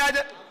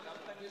रंगराजन,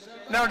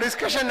 ना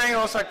डिस्कशन नहीं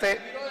हो सकते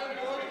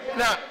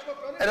ना.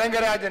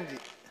 रंगराजन जी,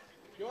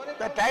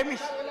 टाइम इज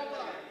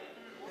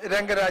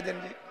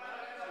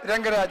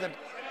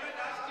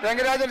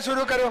रंगराजन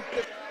शुरू करो.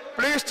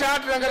 Please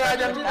start,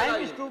 Rangarajan.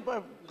 Time is too.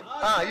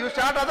 You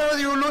start,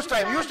 otherwise you lose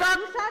time. You start.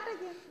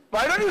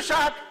 Why don't you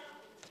start?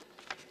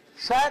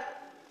 Sir,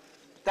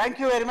 thank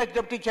you very much,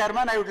 Deputy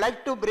Chairman. I would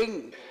like to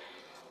bring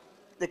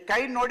the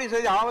kind notice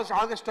of the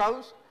August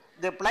House,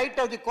 the plight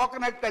of the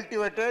coconut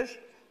cultivators,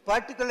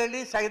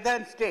 particularly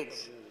southern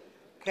states,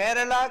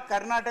 Kerala,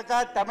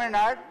 Karnataka, Tamil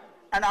Nadu,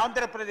 and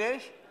Andhra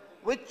Pradesh,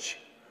 which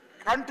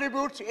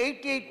contributes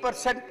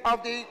 88%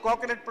 of the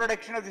coconut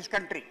production of this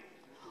country.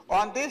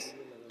 On this,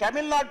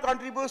 Tamil Nadu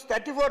contributes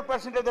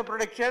 34% of the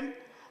production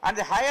and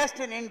the highest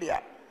in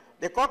India.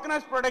 The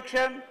coconut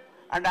production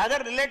and other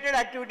related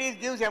activities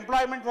gives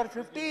employment for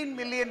 15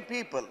 million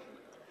people.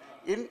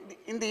 In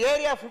the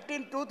area of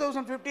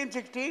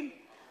 2015-16,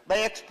 by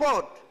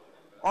export,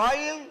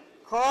 oil,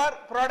 core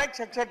products,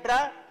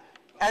 etc.,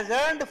 has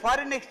earned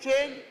foreign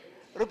exchange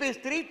rupees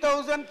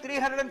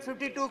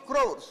 3,352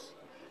 crores.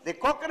 The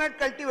coconut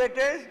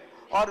cultivators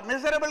are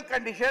miserable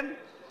condition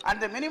and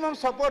the minimum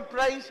support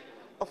price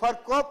for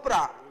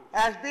copra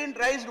has been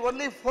raised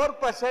only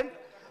 4%,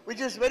 which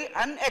is very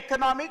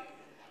uneconomic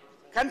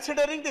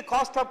considering the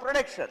cost of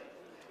production.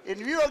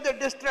 In view of the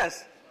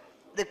distress,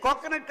 the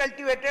coconut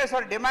cultivators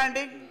are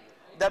demanding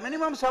the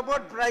minimum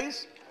support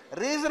price,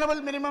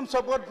 reasonable minimum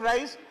support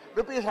price,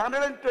 rupees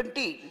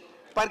 120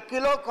 per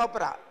kilo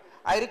copra.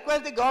 I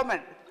request the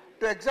government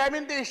to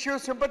examine the issue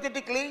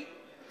sympathetically.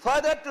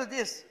 Further to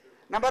this,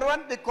 number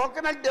one, the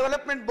Coconut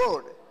Development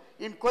Board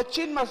in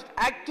Cochin must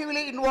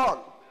actively involve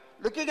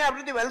looking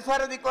after the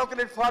welfare of the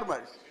coconut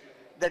farmers.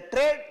 The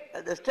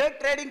State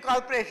Trading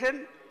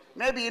Corporation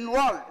may be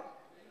involved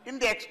in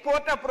the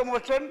export or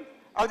promotion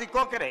of the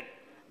coconut.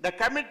 The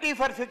Committee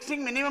for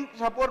Fixing Minimum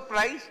Support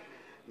Price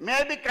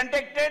may be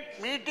conducted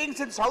meetings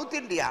in South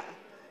India,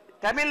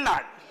 Tamil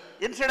Nadu,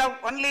 instead of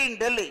only in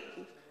Delhi.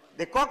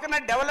 The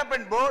Coconut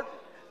Development Board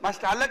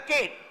must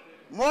allocate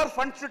more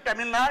funds to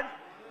Tamil Nadu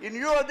in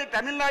view of the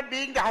Tamil Nadu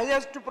being the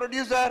highest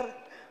producer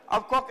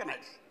of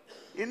coconuts.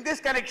 In this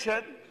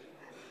connection,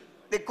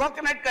 the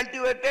coconut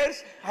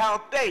cultivators have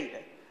obtained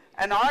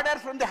an order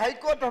from the High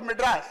Court of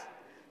Madras,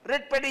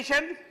 writ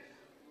petition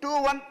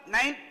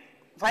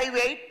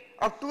 21958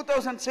 of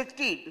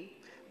 2016,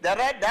 the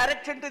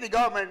direction to the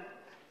government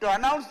to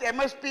announce the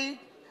MSP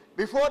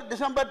before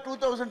December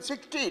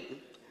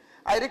 2016.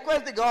 I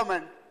request the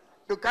government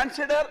to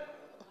consider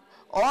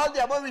all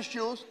the above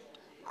issues.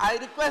 I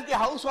request the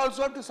House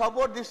also to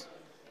support this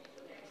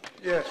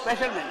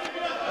special mention.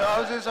 The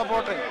House is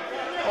supporting.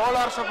 All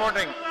are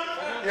supporting.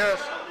 Yes.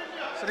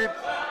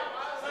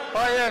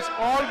 Yes,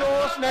 all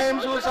those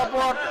names who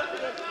support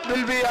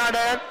will be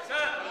added.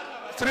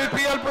 Sri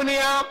P.L.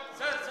 Punia.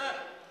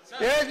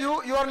 Yes,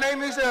 your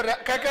name is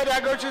K.K.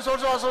 Raghav is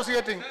also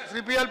associating.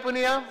 Sri P.L.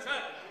 Punia.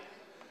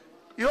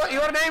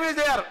 Your name is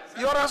there.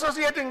 You are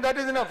associating. That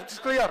is enough. It's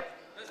clear.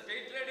 The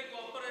State Trading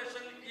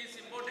Corporation is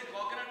importing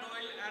coconut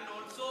oil and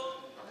also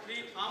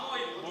the palm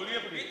oil,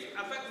 which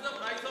affects the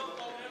price of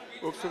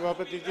coconut.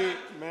 उपसभापति जी,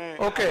 मैं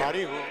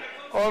आभारी हूँ.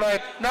 All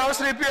right. Now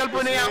Sri P.L.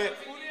 Punia.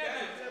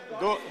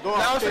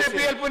 Now Sri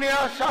P.L.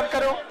 Punia, start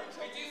करो.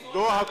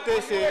 2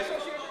 हफ्ते से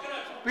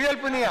P.L.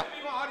 Punia.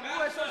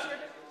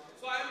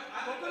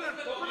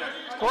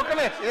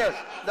 Coconut, yes.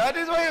 That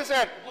is why you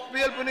said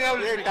P.L. Punia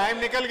will. Time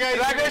निकल गया.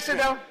 Rakesh, sit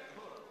down.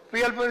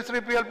 Sri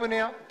P.L.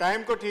 Punia.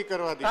 Time को ठीक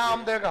करवा दीजिए. हाँ,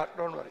 हम देगा.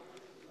 Don't worry.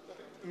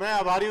 मैं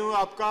आभारी हूँ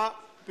आपका.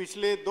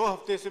 पिछले 2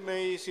 हफ्ते से मैं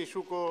इस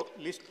इशू को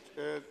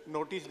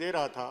नोटिस दे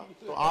रहा था,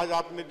 तो आज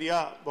आपने दिया,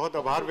 बहुत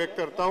आभार व्यक्त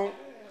करता हूँ.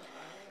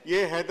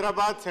 ये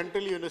हैदराबाद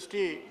सेंट्रल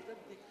यूनिवर्सिटी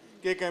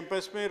के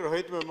कैंपस में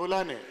रोहित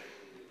वेमुला ने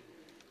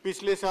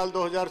पिछले साल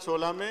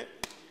 2016 में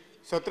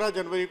 17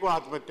 जनवरी को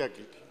आत्महत्या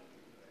की थी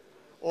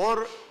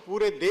और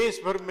पूरे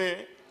देश भर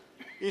में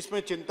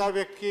इसमें चिंता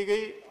व्यक्त की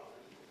गई.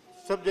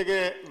 सब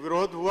जगह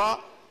विरोध हुआ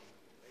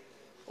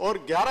और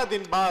 11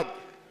 दिन बाद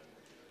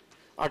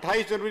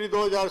 28 जनवरी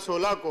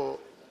 2016 को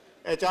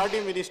एचआरडी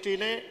मिनिस्ट्री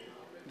ने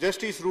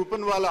जस्टिस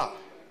रूपनवाला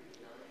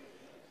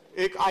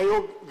एक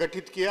आयोग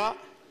गठित किया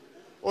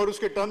और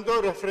उसके टर्म्स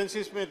ऑफ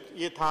रेफरेंसेस में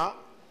ये था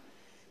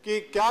कि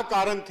क्या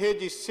कारण थे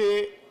जिससे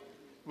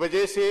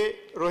वजह से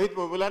रोहित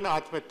वेमुला ने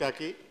आत्महत्या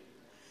की।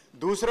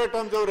 दूसरा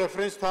टर्म्स ऑफ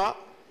रेफरेंस था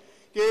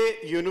कि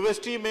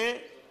यूनिवर्सिटी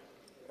में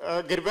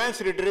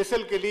ग्रीवेंस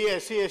रिड्रेसल के लिए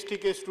एससी एसटी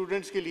के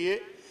स्टूडेंट्स के लिए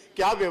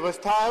क्या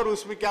व्यवस्था है और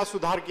उसमें क्या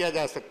सुधार किया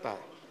जा सकता है।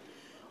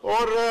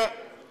 और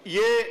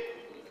ये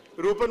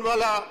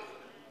रूपनवाला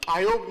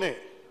आयोग ने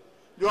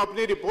जो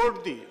अपनी report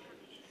the,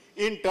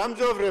 in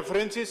terms of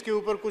references के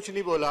ऊपर कुछ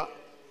नहीं बोला,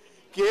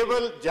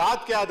 केवल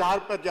जात के आधार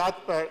पर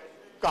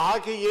कहा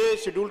कि ये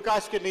शेड्यूल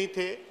कास्ट के नहीं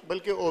थे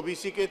बल्कि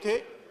ओबीसी के थे।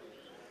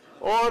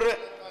 और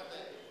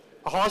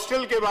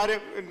हॉस्टल के बारे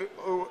में,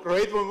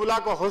 रोहित वेमुला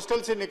को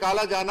हॉस्टल से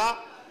निकाला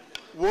जाना,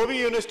 वो भी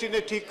यूनिवर्सिटी ने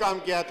ठीक काम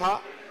किया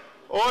था।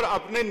 और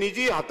अपने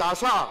निजी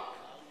हताशा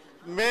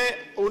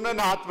में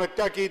उन्होंने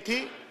आत्महत्या की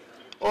थी।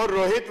 और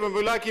रोहित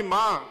वेमुला की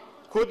मां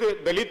खुद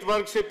दलित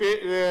वर्ग से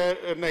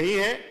नहीं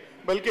है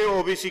बल्कि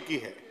ओबीसी की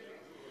है।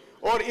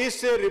 और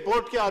इस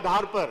रिपोर्ट के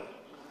आधार पर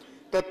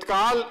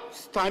तत्काल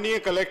स्थानीय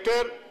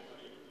कलेक्टर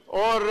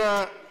और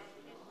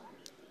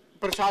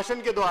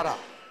प्रशासन के द्वारा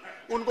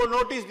उनको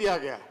नोटिस दिया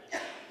गया,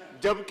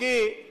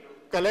 जबकि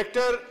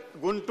कलेक्टर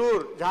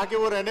गुंटूर, जहां के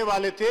वो रहने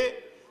वाले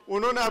थे,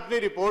 उन्होंने अपनी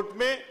रिपोर्ट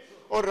में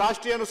और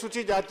राष्ट्रीय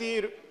अनुसूचित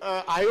जाति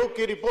आयोग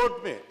की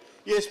रिपोर्ट में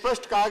ये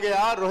स्पष्ट कहा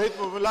गया रोहित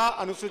वेमुला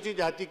अनुसूचित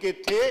जाति के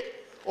थे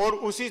और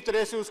उसी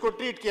तरह से उसको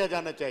ट्रीट किया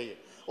जाना चाहिए।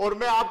 और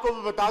मैं आपको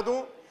बता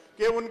दूं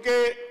कि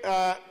उनके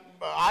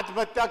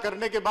आत्महत्या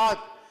करने के बाद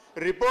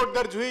रिपोर्ट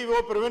दर्ज हुई,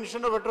 वो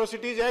प्रिवेंशन ऑफ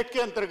एट्रोसिटीज एक्ट के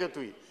अंतर्गत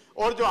हुई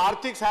और जो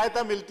आर्थिक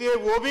सहायता मिलती है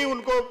वो भी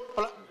उनको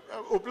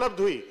उपलब्ध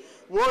हुई।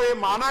 वो ये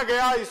माना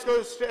गया, इसको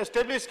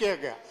एस्टेब्लिश किया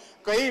गया।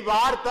 कई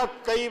बार तक,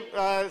 कई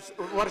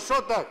वर्षों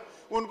तक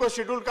उनको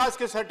शेड्यूल कास्ट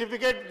के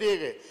सर्टिफिकेट दिए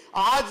गए।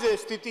 आज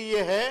स्थिति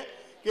ये है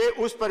कि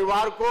उस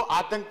परिवार को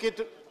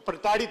आतंकित,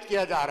 प्रताड़ित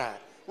किया जा रहा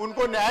है।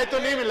 उनको न्याय तो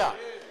नहीं मिला,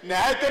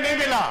 न्याय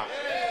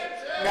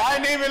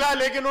नहीं मिला,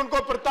 लेकिन उनको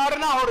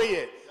प्रताड़ना हो रही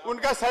है।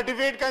 उनका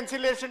सर्टिफिकेट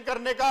कैंसिलेशन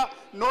करने का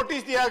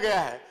नोटिस दिया गया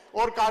है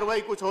और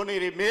कार्रवाई कुछ हो नहीं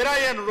रही। मेरा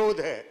ये अनुरोध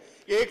है,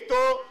 एक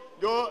तो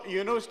जो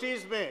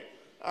यूनिवर्सिटीज में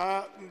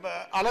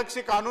अलग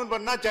से कानून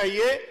बनना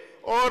चाहिए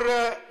और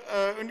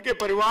उनके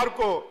परिवार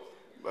को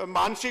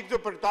मानसिक जो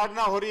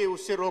प्रताड़ना हो रही है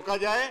उससे रोका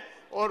जाए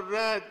और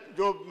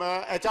जो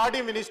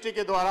एचआरडी मिनिस्ट्री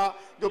के द्वारा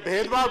जो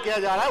भेदभाव किया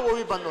जा रहा है वो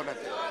भी बंद होना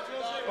चाहिए।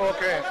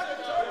 Okay,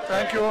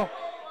 thank you.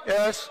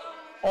 Yes,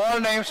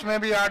 all names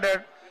में बी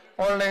एडेड,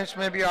 ऑल नेम्स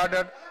में बी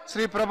एडेड।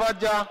 श्री प्रभात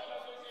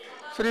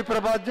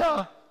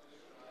झा।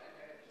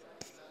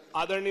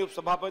 आदरणीय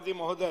उपसभापति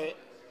महोदय,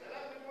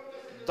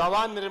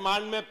 दवा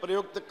निर्माण में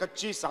प्रयुक्त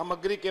कच्ची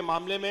सामग्री के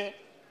मामले में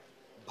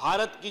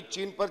भारत की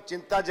चीन पर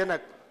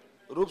चिंताजनक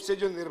रूप से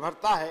जो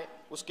निर्भरता है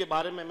उसके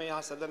बारे में मैं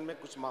यहाँ सदन में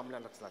कुछ मामला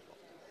रख सकता हूँ।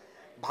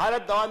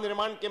 भारत दवा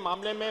निर्माण के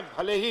मामले में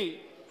भले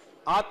ही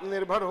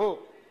आत्मनिर्भर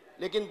हो,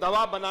 लेकिन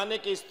दवा बनाने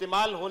के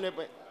इस्तेमाल होने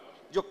पर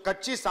जो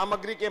कच्ची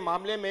सामग्री के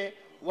मामले में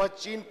वह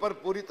चीन पर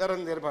पूरी तरह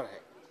निर्भर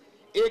है।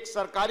 एक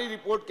सरकारी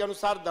रिपोर्ट के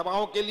अनुसार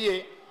दवाओं के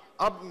लिए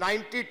अब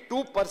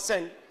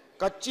 92%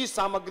 कच्ची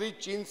सामग्री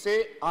चीन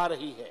से आ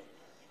रही है।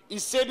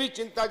 इससे भी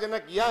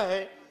चिंताजनक यह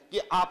है कि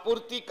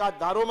आपूर्ति का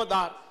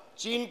दारोमदार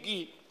चीन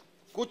की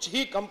कुछ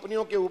ही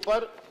कंपनियों के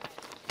ऊपर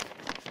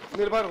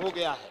निर्भर हो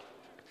गया है।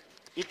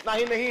 इतना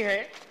ही नहीं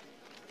है,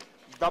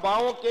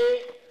 दवाओं के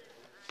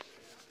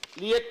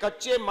लिए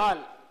कच्चे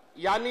माल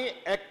यानी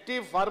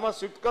एक्टिव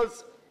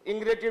फार्मास्यूटिकल्स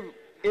इंग्रेडिएंट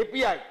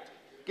एपीआई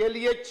के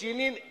लिए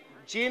चीन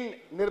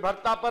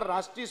निर्भरता पर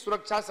राष्ट्रीय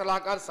सुरक्षा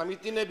सलाहकार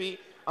समिति ने भी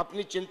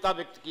अपनी चिंता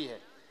व्यक्त की है।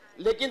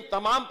 लेकिन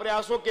तमाम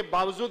प्रयासों के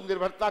बावजूद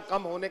निर्भरता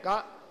कम होने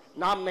का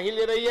नाम नहीं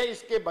ले रही है,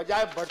 इसके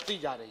बजाय बढ़ती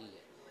जा रही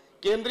है।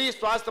 केंद्रीय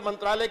स्वास्थ्य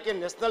मंत्रालय के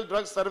नेशनल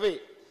ड्रग सर्वे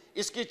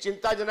इसकी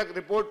चिंताजनक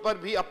रिपोर्ट पर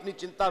भी अपनी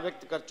चिंता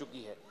व्यक्त कर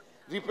चुकी है।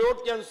 रिपोर्ट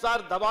के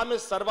अनुसार दवा में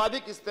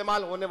सर्वाधिक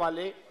इस्तेमाल होने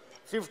वाले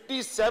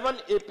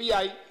 57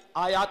 एपीआई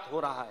आयात हो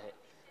रहा है।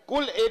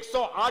 कुल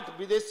 108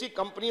 विदेशी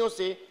कंपनियों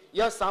से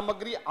यह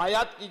सामग्री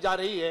आयात की जा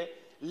रही है,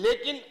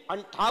 लेकिन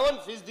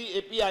 58%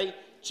 एपीआई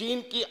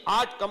चीन की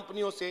 8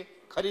 कंपनियों से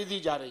खरीदी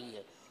जा रही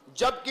है,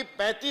 जबकि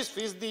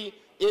 35%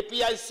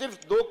 एपीआई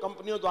सिर्फ 2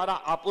 कंपनियों द्वारा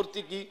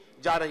आपूर्ति की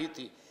जा रही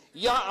थी।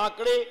 यह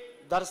आंकड़े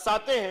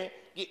दर्शाते हैं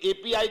कि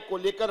एपीआई को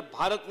लेकर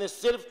भारत ने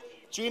सिर्फ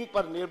चीन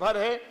पर निर्भर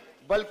है,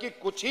 बल्कि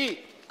कुछ ही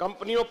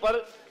कंपनियों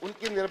पर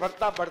उनकी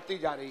निर्भरता बढ़ती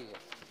जा रही है।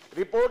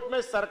 रिपोर्ट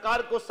में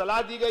सरकार को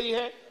सलाह दी गई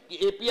है कि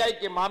एपीआई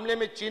के मामले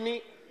में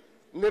चीनी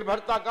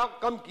निर्भरता का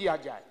कम किया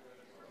जाए।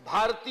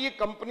 भारतीय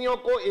कंपनियों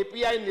को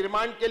एपीआई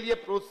निर्माण के लिए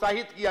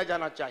प्रोत्साहित किया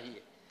जाना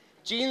चाहिए।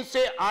 चीन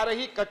से आ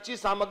रही कच्ची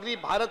सामग्री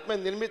भारत में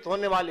निर्मित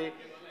होने वाले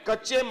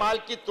कच्चे माल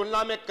की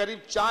तुलना में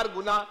करीब 4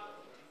 गुना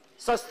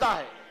सस्ता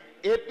है।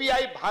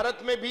 एपीआई भारत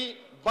में भी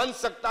बन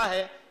सकता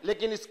है,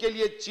 लेकिन इसके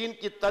लिए चीन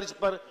की तर्ज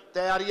पर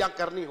तैयारियां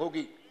करनी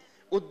होगी।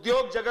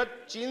 उद्योग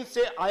जगत चीन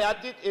से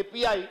आयातित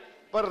एपीआई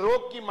पर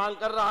रोक की मांग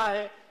कर रहा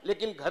है,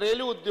 लेकिन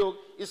घरेलू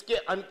उद्योग इसके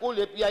अनुकूल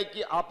एपीआई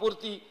की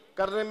आपूर्ति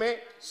करने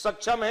में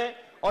सक्षम है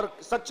और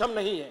सक्षम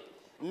नहीं है।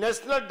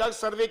 नेशनल ड्रग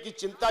सर्वे की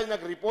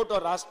चिंताजनक रिपोर्ट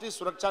और राष्ट्रीय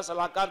सुरक्षा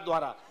सलाहकार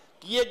द्वारा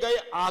किए गए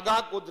आगाह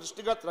को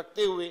दृष्टिगत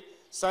रखते हुए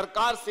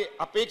सरकार से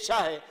अपेक्षा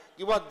है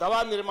कि वह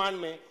दवा निर्माण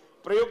में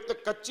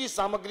प्रयुक्त कच्ची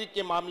सामग्री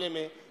के मामले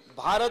में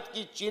भारत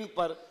की चीन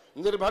पर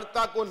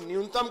निर्भरता को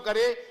न्यूनतम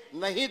करे,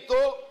 नहीं तो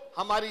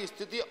हमारी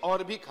स्थिति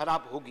और भी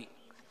खराब होगी।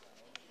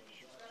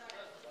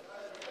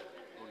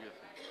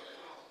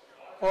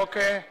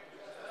 Okay,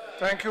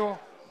 thank you.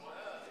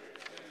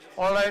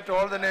 All right,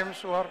 all the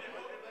names who are.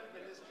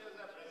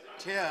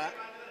 Chair,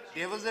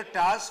 there was a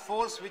task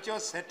force which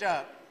was set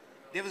up.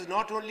 There was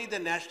not only the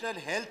national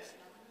health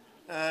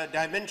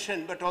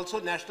dimension, but also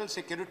national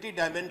security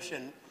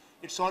dimension.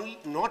 It's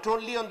not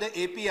only on the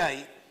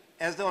API,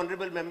 as the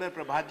Honorable Member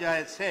Prabhaja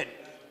has said,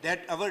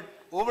 that our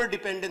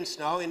over-dependence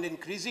now and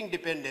increasing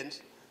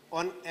dependence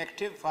on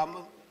active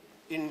pharma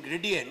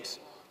ingredients,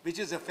 which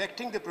is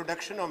affecting the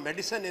production of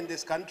medicine in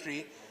this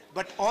country,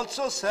 but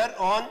also, sir,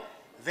 on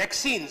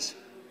vaccines.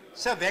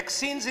 Sir,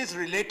 vaccines is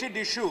related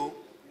issue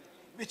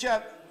which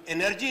are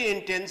energy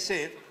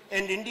intensive,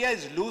 and India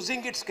is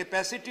losing its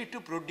capacity to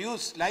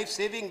produce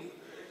life-saving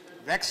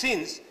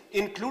vaccines,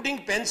 including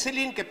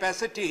penicillin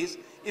capacities.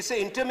 It's an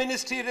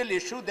interministerial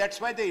issue. That's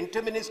why the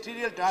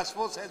interministerial task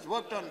force has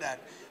worked on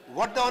that.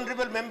 What the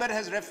Honorable Member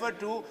has referred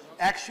to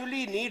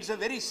actually needs a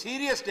very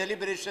serious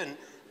deliberation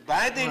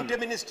by the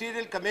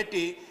interministerial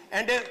committee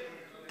and a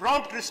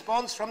prompt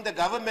response from the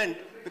government,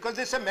 because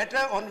it's a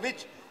matter on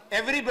which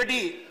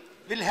everybody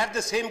will have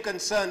the same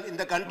concern in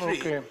the country.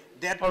 Okay.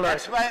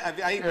 That's why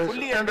I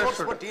fully endorse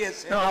what he has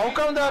said. Now, how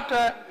come that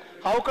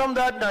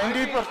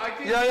 90%?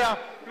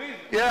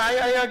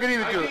 I agree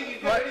with you.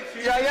 But,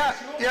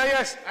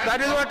 yes.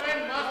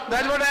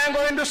 That's what I am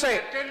going to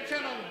say.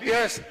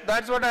 Yes,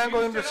 that's what I am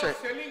going to say.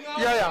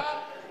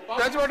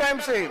 That's what I am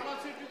saying.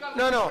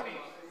 No.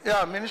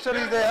 Yeah, Minister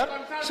is there.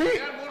 See,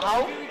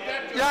 how?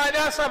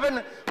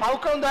 How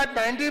come that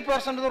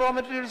 90% of the raw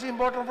material is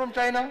imported from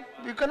China?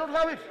 We cannot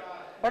have it.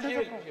 What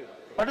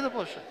is the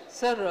position?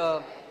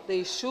 Sir, the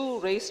issue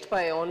raised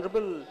by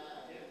Honorable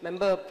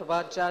Member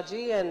Prabhat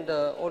ji and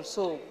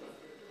also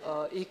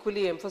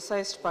equally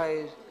emphasized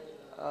by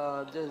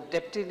the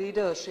Deputy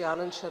Leader Shri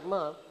Anand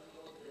Sharma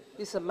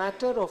is a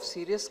matter of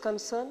serious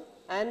concern,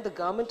 and the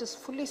government is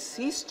fully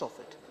seized of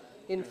it.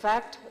 In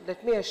fact,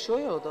 let me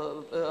assure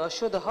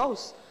the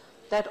House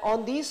that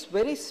on these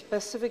very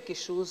specific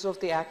issues of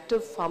the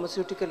active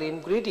pharmaceutical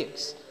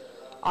ingredients,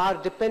 our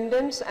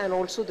dependence and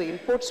also the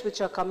imports which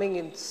are coming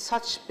in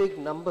such big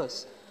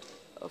numbers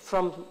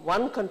from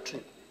one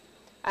country,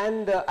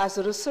 and as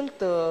a result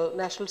the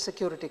national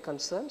security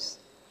concerns,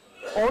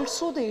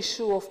 also the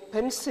issue of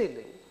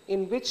penicillin,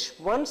 in which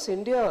once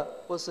India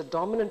was a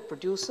dominant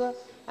producer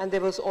and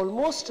there was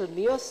almost a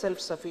near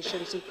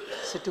self-sufficiency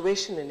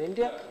situation in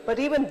India, but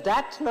even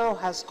that now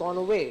has gone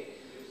away.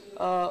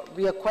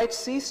 We are quite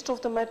seized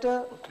of the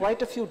matter,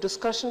 quite a few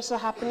discussions are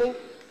happening,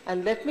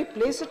 and let me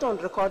place it on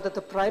record that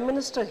the Prime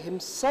Minister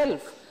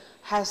himself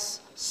has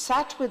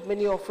sat with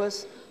many of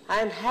us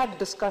and had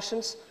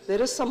discussions.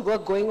 There is some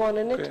work going on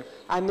in it.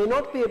 I may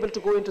not be able to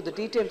go into the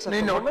details at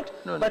the moment,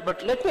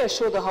 but let me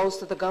assure the House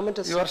that the government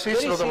is very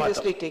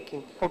seriously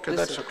taking Okay,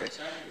 that's okay.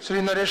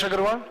 Shri Naresh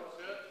Agarwal.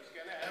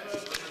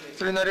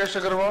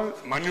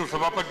 माननीय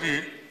सभापति जी,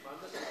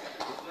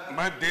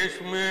 मैं देश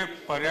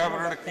में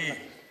पर्यावरण की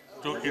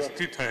जो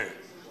स्थिति है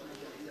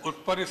उस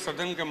पर इस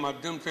सदन के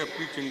माध्यम से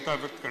अपनी चिंता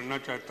व्यक्त करना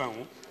चाहता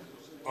हूं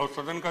और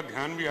सदन का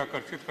ध्यान भी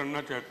आकर्षित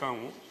करना चाहता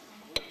हूं।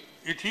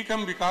 ये ठीक,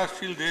 हम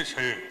विकासशील देश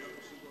हैं,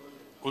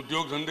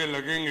 उद्योग धंधे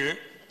लगेंगे,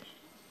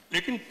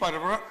 लेकिन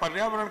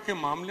पर्यावरण के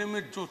मामले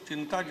में जो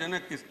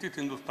चिंताजनक स्थिति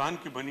हिंदुस्तान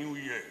की बनी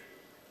हुई है,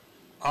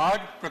 आज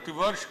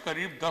प्रतिवर्ष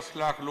करीब 10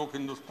 लाख लोग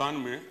हिंदुस्तान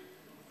में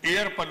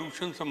एयर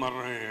पोल्यूशन से मर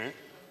रहे हैं।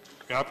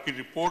 कि आपकी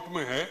रिपोर्ट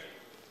में है,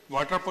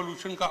 वाटर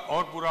पोल्यूशन का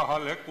और बुरा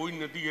हाल है, कोई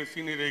नदी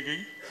ऐसी नहीं रह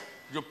गई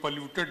जो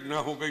पोल्यूटेड ना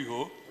हो गई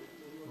हो।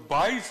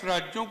 22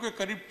 राज्यों के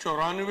करीब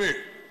 94,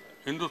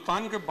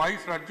 हिंदुस्तान के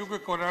 22 राज्यों के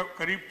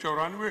करीब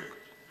 94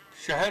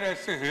 शहर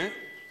ऐसे हैं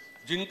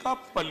जिनका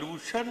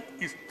पोल्यूशन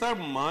स्तर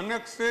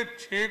मानक से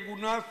 6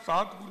 गुना,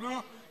 7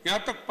 गुना,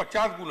 यहाँ तक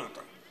 50 गुना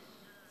तक।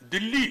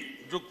 दिल्ली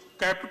जो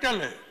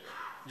कैपिटल है,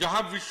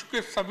 जहाँ विश्व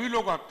के सभी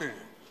लोग आते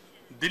हैं,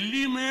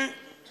 दिल्ली में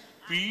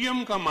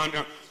पीएम का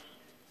मानक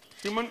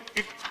सिमन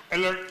एक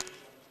अलर्ट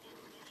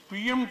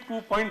पीएम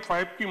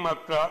 2.5 की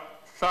मात्रा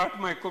 60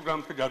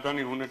 माइक्रोग्राम से ज्यादा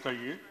नहीं होने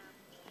चाहिए।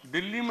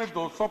 दिल्ली में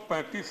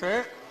 235 है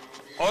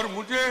और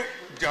मुझे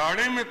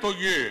जाड़े में तो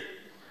ये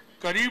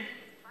करीब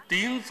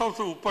 300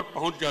 से ऊपर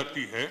पहुंच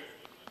जाती है।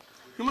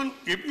 सिमन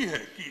ये भी है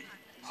कि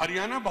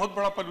हरियाणा बहुत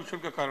बड़ा पोल्यूशन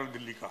का कारण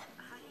दिल्ली का है।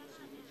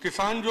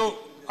 किसान जो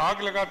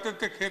आग लगाते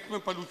थे खेत में,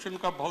 पोल्यूशन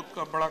का बहुत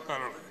बड़ा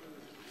कारण है।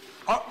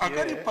 और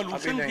अगर ये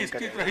पोल्यूशन की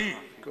स्थिति रही,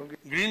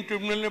 ग्रीन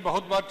ट्रिब्यूनल ने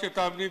बहुत बार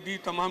चेतावनी दी,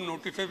 तमाम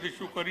नोटिस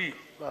इश्यू करी।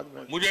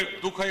 मुझे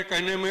दुख है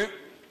कहने में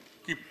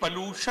कि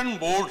पोल्यूशन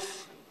बोर्ड्स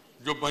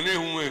जो बने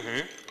हुए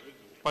हैं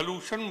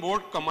पोल्यूशन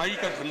बोर्ड कमाई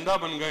का धंधा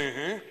बन गए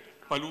हैं,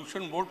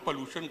 पोल्यूशन बोर्ड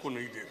पोल्यूशन को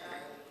नहीं देखते।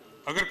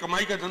 अगर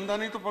कमाई का धंधा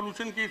नहीं तो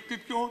पोल्यूशन की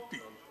स्थिति क्यों होती?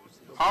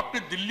 आपने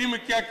दिल्ली में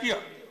क्या किया?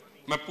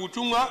 मैं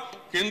पूछूंगा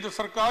केंद्र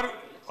सरकार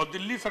और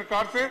दिल्ली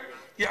सरकार से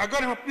कि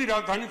अगर हम अपनी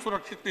राजधानी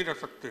सुरक्षित नहीं रख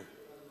सकते,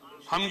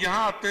 हम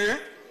यहाँ आते हैं,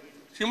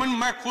 सिमन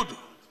मैं खुद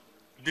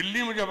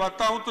दिल्ली में जब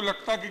आता हूं तो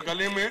लगता कि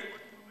गले में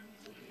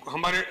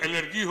हमारे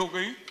एलर्जी हो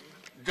गई।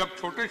 जब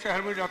छोटे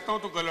शहर में जाता हूं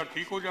तो गला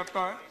ठीक हो जाता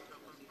है।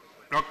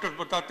 डॉक्टर्स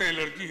बताते हैं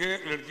एलर्जी है,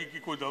 एलर्जी की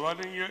कोई दवा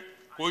नहीं है,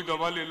 कोई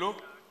दवा ले लो।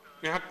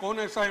 यहाँ कौन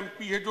ऐसा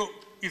एमपी है जो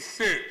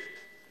इससे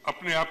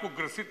अपने आप को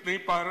ग्रसित नहीं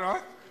पा रहा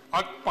है?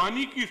 आज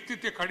पानी की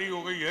स्थिति खड़ी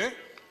हो गई है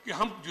कि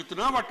हम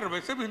जितना वाटर,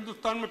 वैसे भी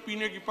हिंदुस्तान में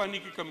पीने की पानी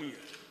की कमी है,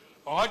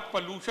 आज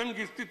पोल्यूशन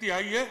की स्थिति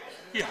आई है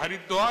कि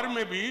हरिद्वार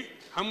में भी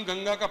हम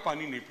गंगा का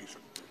पानी नहीं पी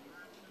सकते।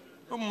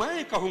 तो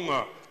मैं कहूंगा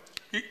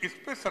कि इस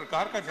पे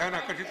सरकार का ध्यान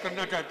आकर्षित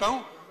करना चाहता हूं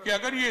कि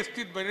अगर ये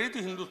स्थिति बनी रही तो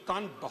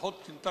हिंदुस्तान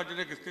बहुत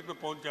चिंताजनक स्थिति में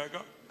पहुंच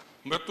जाएगा,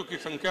 मृत्यु की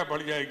संख्या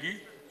बढ़ जाएगी,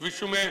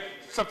 विश्व में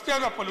सबसे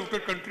ज्यादा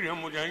पोल्यूटेड कंट्री हम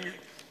हो जाएंगे।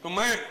 तो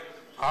मैं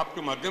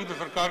आपके माध्यम से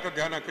सरकार का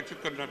ध्यान आकर्षित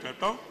करना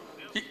चाहता हूं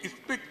कि इस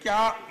पे क्या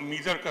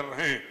मीजर कर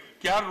रहे हैं,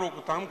 क्या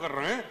रोकथाम कर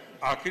रहे हैं,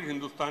 आखिर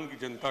हिंदुस्तान की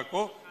जनता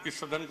को इस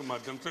सदन के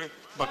माध्यम से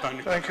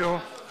बताने। Thank you.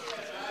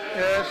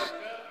 Yes,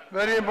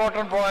 very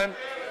important point,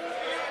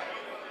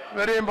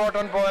 very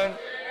important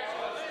point.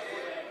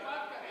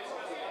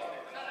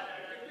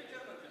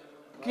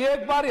 कि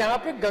एक बार यहाँ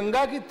पे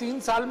गंगा की 3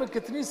 साल में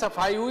कितनी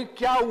सफाई हुई,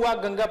 क्या हुआ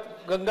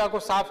गंगा को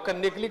साफ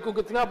करने के लिए,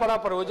 क्योंकि इतना बड़ा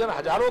प्रयोजन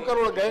हजारों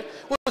करोड़ गए,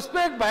 उस पर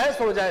एक बहस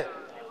हो जाए,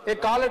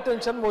 एक कॉल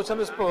अटेंशन मोशन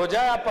उस पर हो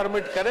जाए, आप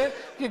परमिट करें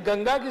कि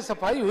गंगा की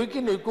सफाई हुई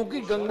कि नहीं,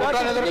 क्योंकि गंगा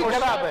कितनी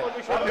खराब है।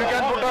 You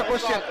can put a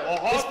question.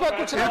 इस पर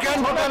कुछ You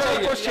can put another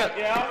question.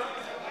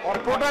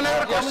 Put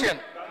another question.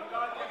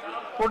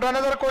 Put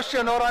another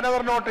question or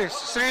another notice.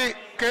 Sri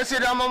K.C.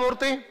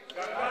 Ramamurthy.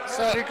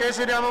 Sri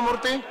K.C.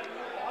 Ramamurthy.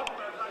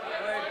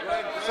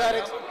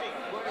 Sir,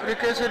 Sri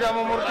K.C.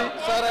 Ramamurthy.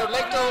 sir, I would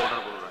like to.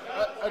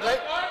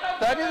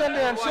 That is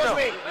the answer.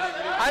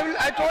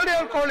 I told you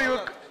I'll call you.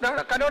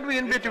 That cannot be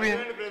in between.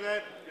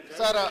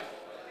 Sir,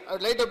 I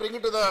would like to bring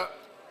it to the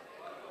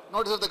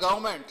notice of the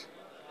government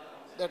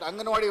that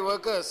Anganwadi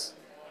workers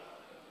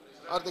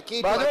are the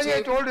key to Bhadraji, I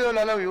achieve told you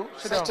I'll allow you.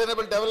 Sit down.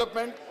 sustainable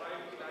development.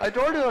 I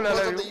told you I'll allow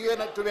Goals of the you.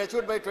 UN to be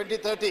achieved by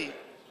 2030.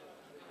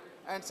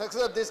 And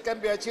success of this can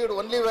be achieved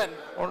only when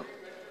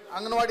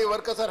Anganwadi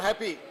workers are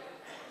happy.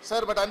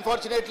 Sir, but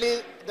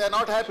unfortunately they are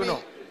not happy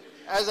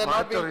as they are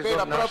not being paid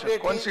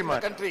appropriately in the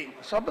country.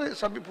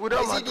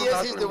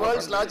 ICDS is the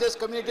world's largest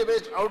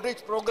community-based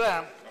outreach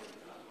program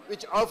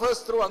which offers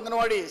through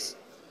Anganwadis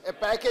a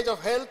package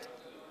of health,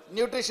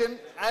 nutrition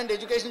and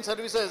education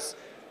services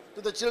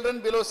to the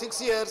children below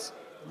 6 years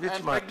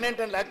and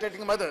pregnant and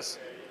lactating mothers.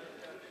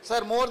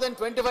 Sir, more than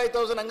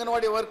 25,000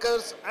 Anganwadi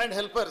workers and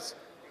helpers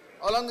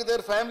along with their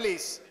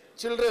families,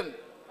 children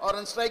are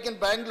on strike in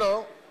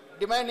Bangalore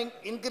demanding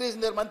increase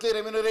in their monthly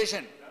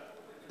remuneration.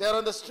 They are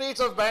on the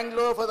streets of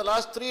Bangalore for the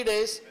last 3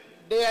 days,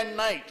 day and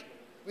night,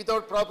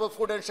 without proper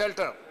food and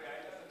shelter.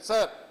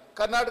 Sir,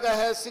 Karnataka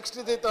has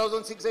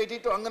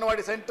 63,682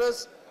 Anganwadi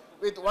centers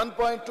with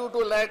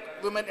 1.22 lakh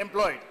women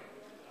employed.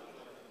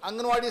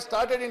 Anganwadi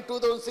started in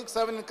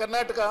 2006-07 in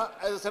Karnataka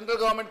as a central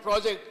government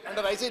project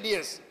under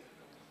ICDS.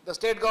 The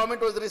state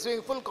government was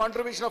receiving full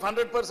contribution of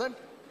 100%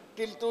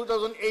 till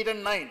 2008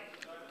 and 9.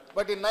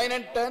 But in 9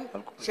 and 10,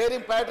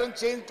 sharing pattern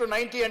changed to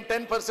 90 and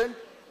 10%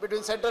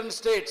 between central and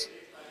states.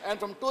 And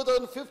from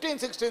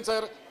 2015-16,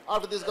 sir,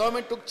 after this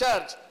government took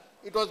charge,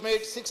 it was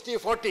made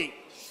 60-40.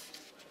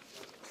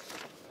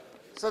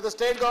 So the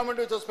state government,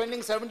 which was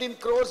spending 17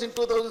 crores in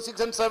 2006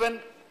 and 7,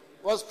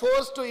 was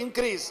forced to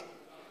increase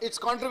its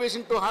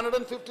contribution to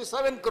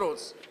 157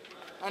 crores.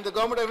 And the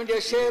government of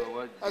India's share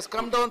has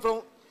come down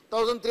from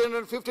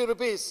 1,350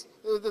 rupees,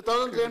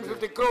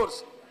 1,350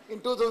 crores in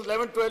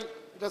 2011-12.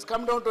 It has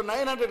come down to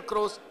 900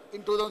 crores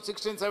in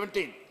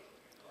 2016-17.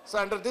 So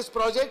under this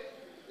project,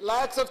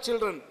 lakhs of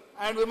children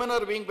and women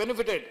are being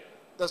benefited.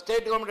 The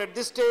state government at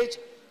this stage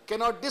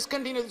cannot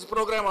discontinue this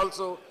program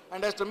also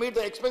and has to meet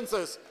the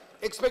expenses,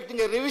 expecting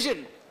a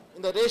revision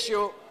in the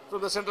ratio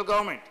from the central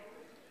government.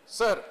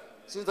 Sir,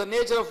 since the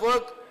nature of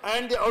work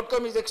and the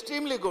outcome is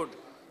extremely good,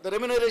 the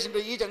remuneration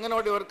to each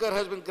Anganwadi worker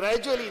has been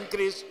gradually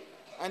increased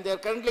and they are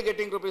currently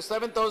getting rupees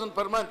 7,000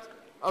 per month,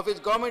 of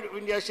which Government of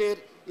India share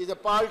is a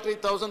paltry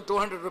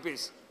 1,200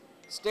 rupees.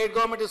 State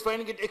government is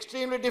finding it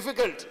extremely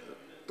difficult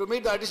to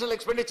meet the additional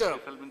expenditure.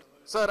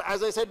 Sir,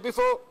 as I said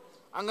before,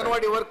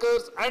 Anganwadi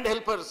workers and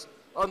helpers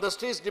on the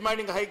streets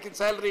demanding a hike in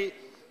salary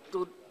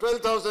to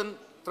 12,000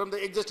 from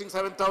the existing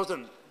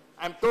 7,000.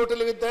 I am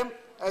totally with them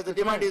as the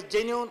demand is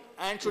genuine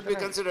and should be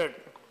considered.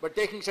 But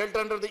taking shelter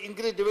under the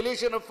increased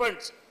devolution of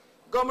funds,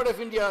 Government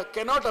of India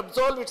cannot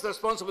absolve its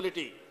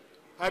responsibility.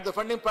 Had the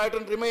funding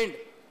pattern remained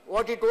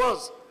what it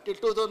was till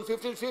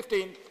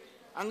 2015-15,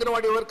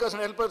 Anganwadi workers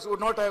and helpers would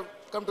not have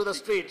come to the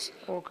streets.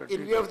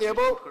 In view of the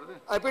above,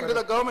 I appeal to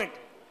the government,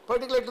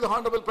 particularly to the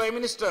Honorable Prime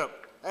Minister,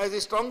 as he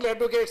strongly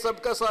advocates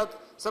Sabka Saath,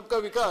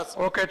 Sabka Vikas,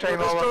 Okay, time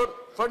to restore over.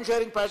 fund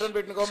sharing pattern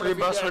between Shri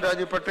government of India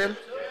Baswaraji Patel.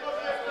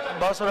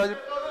 Baswaraji,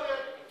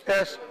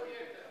 yes,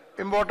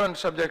 important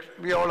subject,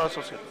 we all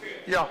associate.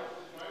 Yeah.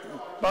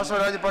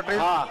 Baswaraji Patel.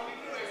 हाँ,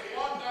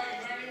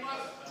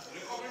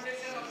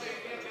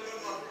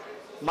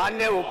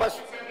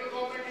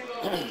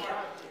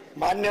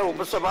 माननीय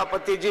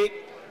उपसभापति जी,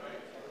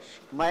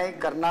 मैं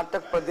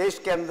कर्नाटक प्रदेश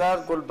के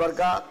अंदर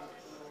गुलबर्गा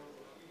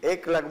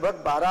एक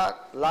लगभग 12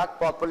 lakh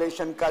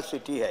population का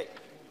city है।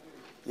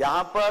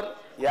 यहाँ पर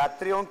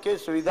यात्रियों के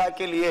सुविधा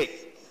के लिए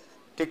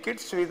टिकट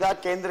सुविधा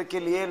केंद्र के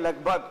लिए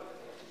लगभग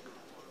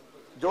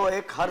जो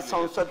एक हर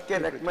संसद के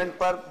रेकमेंड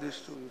पर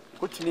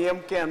कुछ नियम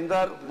के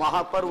अंदर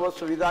वहाँ पर वो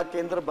सुविधा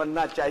केंद्र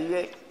बनना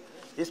चाहिए,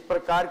 इस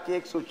प्रकार की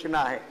एक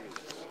सूचना है।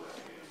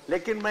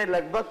 लेकिन मैं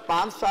लगभग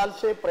 5 साल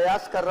से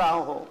प्रयास कर रहा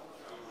हूँ,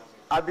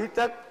 अभी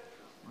तक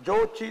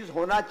जो चीज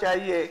होना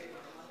चाहिए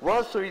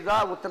वह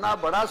सुविधा उतना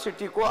बड़ा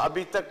सिटी को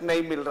अभी तक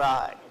नहीं मिल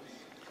रहा है।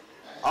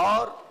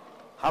 और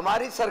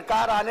हमारी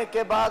सरकार आने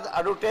के बाद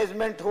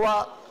एडवर्टाइजमेंट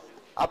हुआ,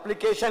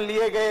 एप्लीकेशन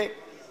लिए गए,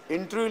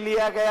 इंटरव्यू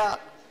लिया गया,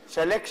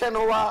 सिलेक्शन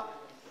हुआ,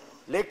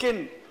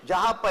 लेकिन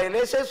जहां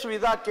पहले से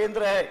सुविधा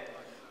केंद्र है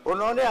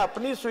उन्होंने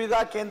अपनी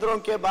सुविधा केंद्रों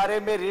के बारे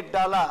में रिट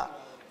डाला,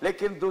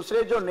 लेकिन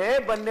दूसरे जो नए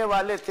बनने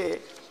वाले थे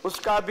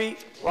उसका भी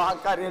वहां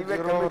का रेलवे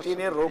कमेटी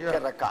ने रोक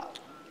कर रखा।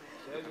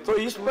 तो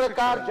इस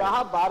प्रकार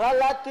जहां 12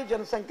 लाख की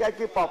जनसंख्या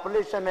की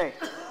पॉपुलेशन है,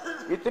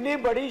 इतनी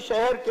बड़ी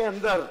शहर के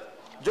अंदर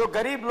जो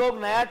गरीब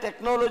लोग नया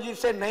टेक्नोलॉजी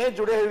से नए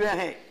जुड़े हुए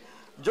हैं,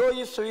 जो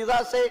इस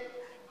सुविधा से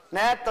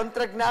नया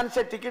तंत्र ज्ञान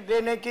से टिकट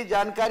लेने की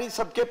जानकारी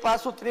सबके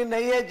पास उतनी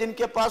नहीं है,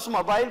 जिनके पास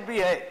मोबाइल भी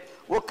है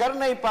वो कर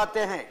नहीं पाते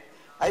हैं।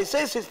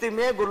 ऐसे स्थिति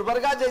में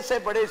गुलबर्गा जैसे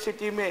बड़े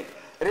सिटी में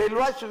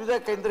रेलवे सुविधा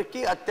केंद्र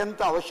की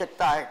अत्यंत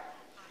आवश्यकता है।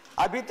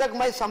 अभी तक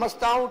मैं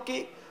समझता हूं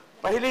कि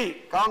पहली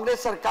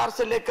कांग्रेस सरकार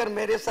से लेकर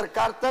मेरे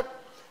सरकार तक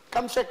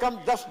कम से कम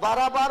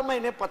 10-12 बार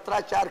मैंने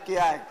पत्राचार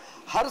किया है।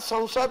 हर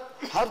संसद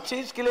हर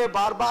चीज के लिए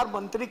बार बार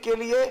मंत्री के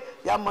लिए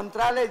या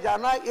मंत्रालय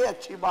जाना ये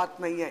अच्छी बात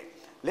नहीं है,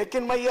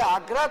 लेकिन मैं ये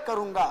आग्रह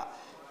करूंगा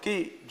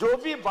कि जो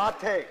भी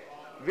बात है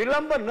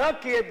विलंब न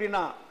किए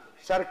बिना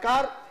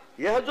सरकार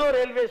यह जो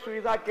रेलवे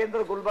सुविधा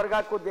केंद्र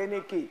गुलबर्गा को देने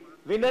की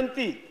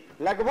विनंती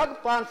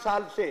लगभग 5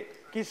 साल से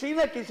किसी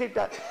न किसी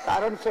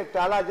कारण से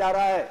टाला जा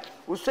रहा है,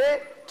 उसे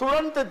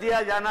तुरंत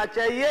दिया जाना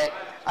चाहिए।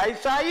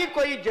 ऐसा ही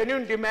कोई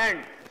जेन्युइन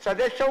डिमांड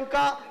सदस्यों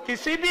का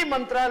किसी भी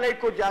मंत्रालय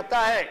को जाता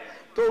है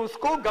तो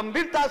उसको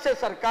गंभीरता से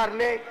सरकार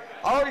ले,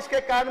 और इसके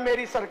कारण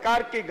मेरी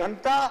सरकार की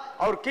घनता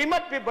और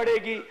कीमत भी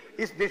बढ़ेगी।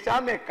 इस दिशा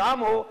में काम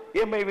हो,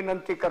 ये मैं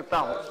विनंती करता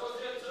हूं।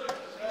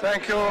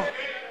 Thank you.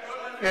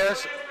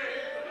 यस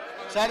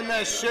सर,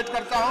 मैं स्टेट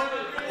करता हूं।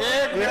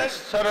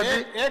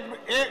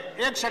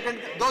 एक सेकंड,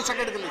 2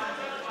 सेकंड के लिए,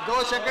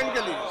 2 सेकंड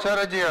के लिए।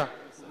 सर जी,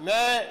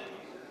 मैं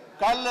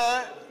कल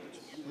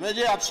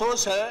मुझे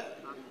अफसोस है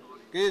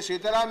कि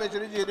सीताराम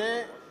येचुरी जी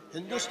ने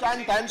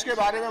हिंदुस्तान टाइम्स के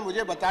बारे में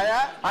मुझे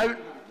बताया,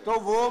 तो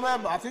वो मैं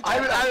माफी I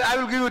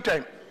will give you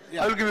time.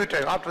 I will give you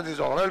time after this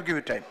hour. I will give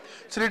you time.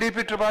 Shri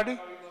D.P. Tripathi.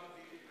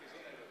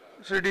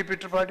 Shri D.P.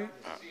 Tripathi.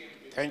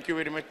 Thank you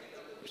very much,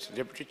 Mr.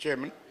 Deputy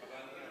Chairman.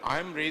 I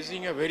am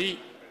raising a very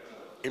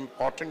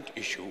important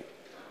issue,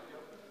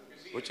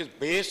 which is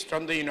based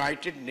on the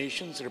United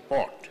Nations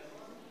report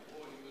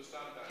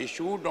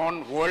issued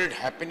on World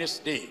Happiness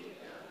Day,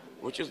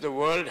 which is the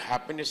World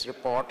Happiness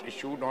Report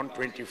issued on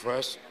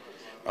 21st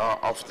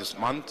of this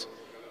month,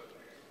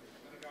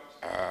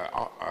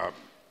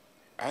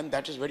 and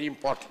that is very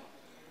important.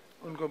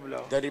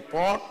 The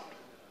report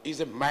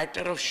is a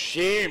matter of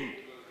shame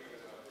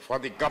for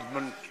the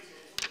government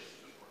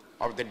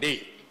of the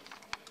day.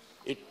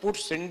 It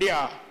puts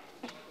India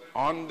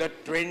on the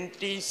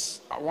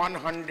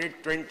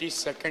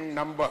 122nd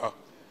number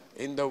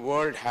in the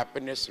World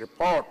Happiness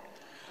Report.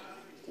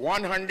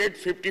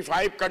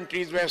 155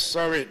 countries were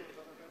surveyed.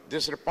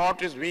 This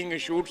report is being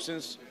issued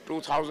since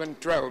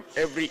 2012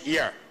 every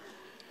year.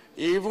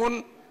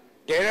 Even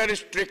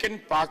terrorist-stricken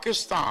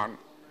Pakistan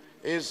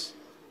is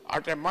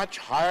at a much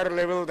higher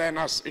level than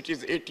us. It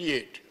is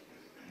 88.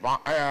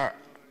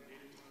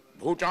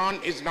 Bhutan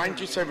is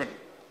 97.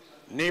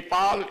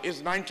 Nepal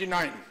is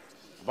 99.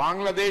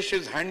 Bangladesh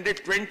is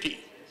 120.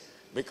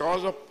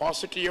 Because of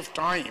paucity of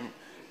time,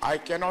 I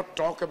cannot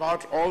talk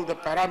about all the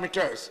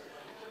parameters,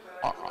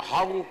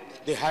 how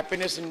the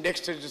happiness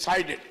index is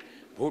decided.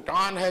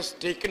 Bhutan has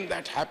taken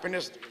that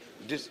happiness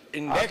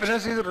index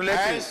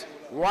as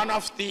one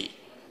of the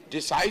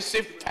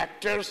decisive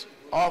factors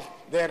of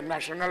their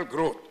national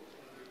growth.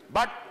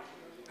 But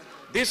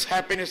this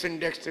happiness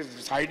index is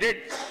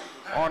decided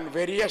on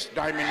various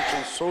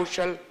dimensions: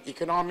 social,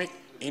 economic,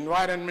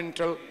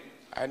 environmental,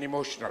 and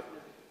emotional.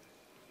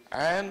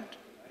 And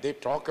they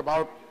talk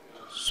about,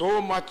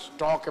 so much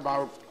talk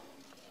about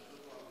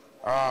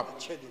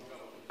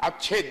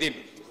Achhe Din.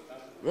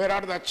 Where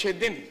are the Achhe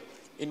Din?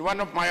 In one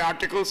of my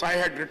articles I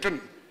had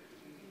written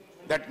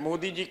that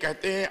Modi ji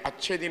कहते हैं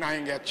अच्छे दिन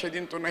आएंगे। अच्छे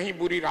दिन तो नहीं,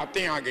 बुरी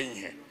रातें आ गई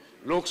हैं।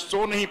 लोग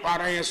सो नहीं पा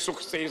रहे हैं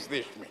सुख से इस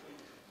देश में।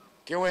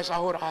 क्यों ऐसा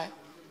हो रहा है?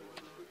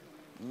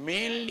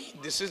 Mainly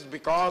this is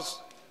because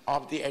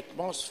of the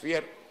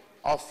atmosphere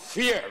of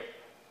fear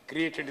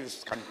created in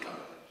this country.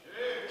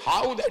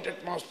 How that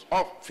atmosphere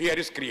of fear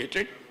is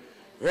created?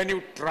 When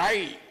you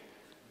try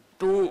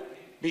to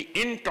be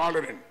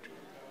intolerant,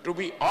 to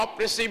be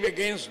oppressive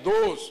against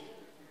those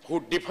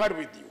who differ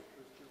with you.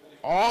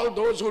 All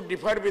those who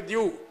differ with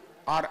you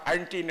are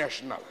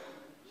anti-national.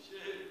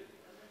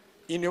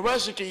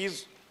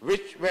 Universities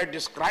which were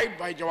described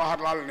by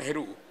Jawaharlal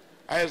Nehru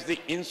as the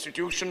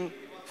institution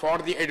for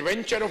the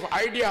adventure of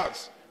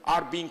ideas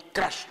are being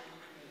crushed.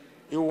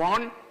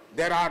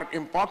 There are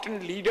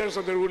important leaders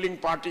of the ruling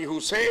party who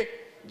say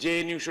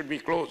JNU should be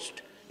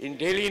closed. In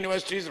Delhi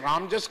University's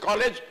Ramjas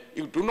College,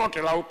 you do not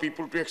allow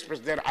people to express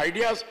their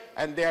ideas,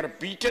 and they are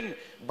beaten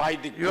by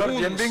the You are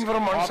jumping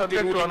from one of the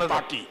subject to ruling another.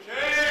 party.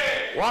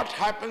 What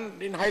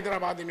happened in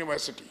Hyderabad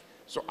University?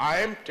 So I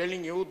am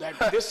telling you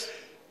that this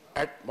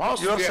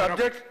atmosphere Your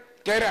subject? of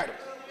terror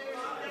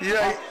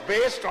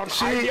based on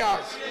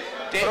ideas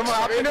takes From away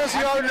happiness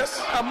you happiness.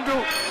 have come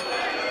to.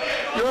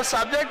 Your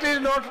subject is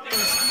not.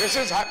 This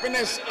is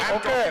happiness. I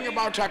am talking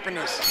about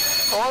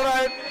happiness. All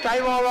right,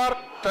 time over.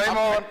 Time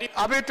over.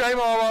 Abhi time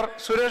over.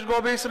 Suresh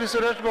Gopi, Sri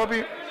Suresh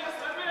Gopi.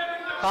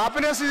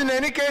 Happiness is in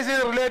any case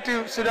is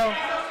relative. Sit down.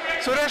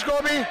 Suresh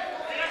Gopi.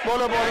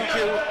 Bolo,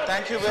 bolo.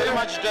 Thank you very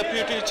much,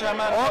 Deputy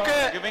Chairman,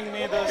 for giving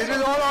me this It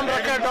is all on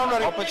record, don't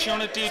worry.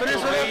 opportunity Sri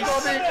Suresh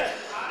Gopi.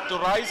 to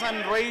rise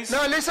and raise.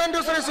 Now listen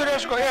to Sri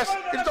Suresh Gopi. Yes,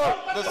 it's all.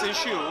 This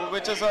issue,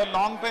 which is a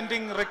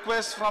long-pending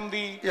request from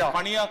the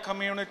Paniya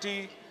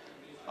community,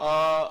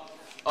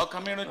 a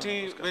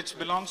community which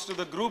belongs to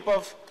the group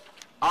of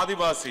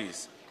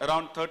Adivasis.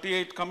 Around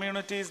 38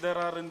 communities there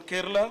are in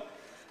Kerala,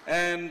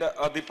 and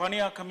the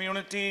Paniya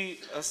community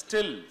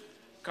still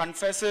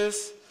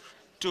confesses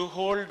to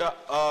hold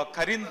a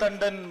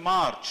Karintandan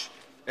March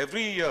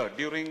every year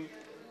during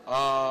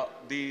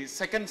the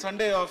second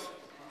Sunday of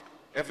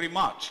every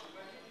March.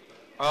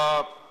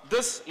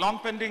 This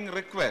long-pending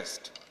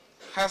request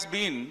has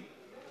been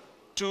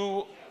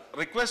to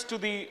request to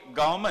the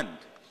government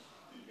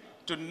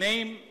to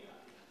name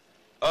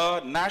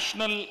a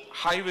national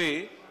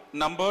highway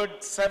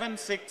numbered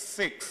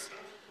 766,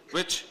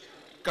 which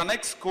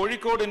connects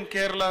Kozhikode in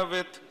Kerala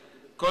with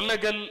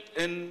Kollegal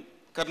in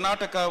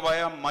Karnataka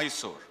via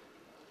Mysore.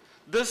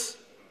 This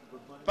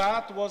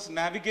path was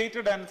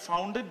navigated and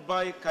founded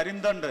by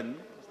Karindandan,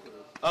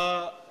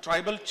 a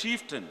tribal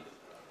chieftain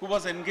who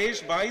was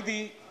engaged by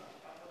the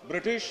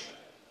British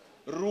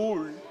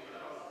rule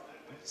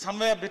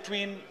somewhere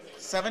between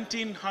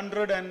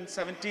 1700 and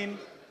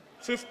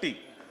 1750.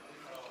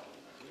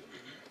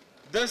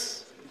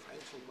 This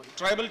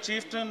tribal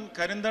chieftain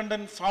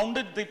Karindandan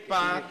founded the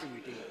path,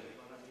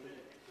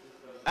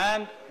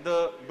 and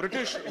the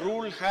British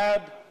rule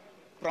had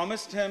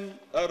promised him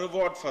a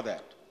reward for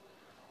that.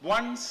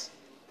 Once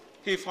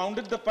he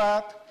founded the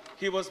path,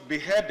 he was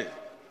beheaded,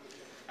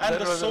 and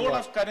the soul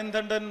of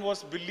Karindandan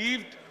was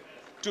believed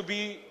to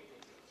be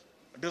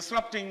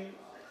disrupting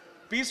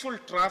peaceful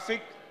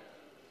traffic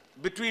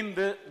between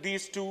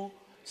these two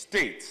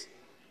states,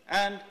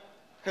 and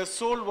his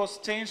soul was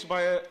chained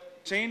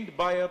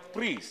by a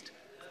priest.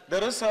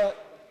 There is a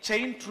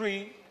chain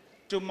tree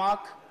to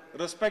mark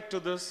respect to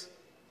this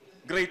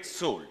great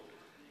soul.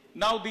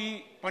 Now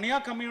the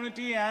Paniya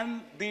community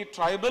and the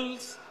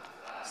tribals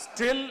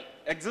still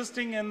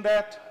existing in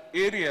that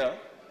area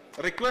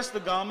request the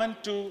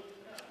government to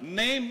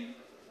name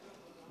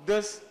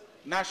this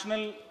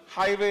national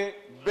highway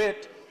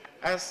bit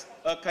as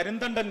a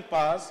Karindandan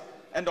Pass,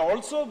 and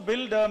also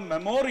build a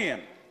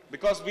memoriam,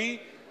 because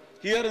we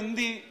here in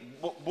the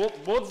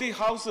both the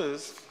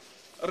houses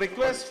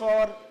request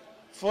for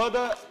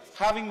further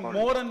having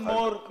more and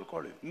more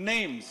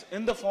names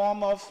in the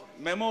form of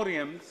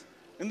memoriams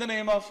in the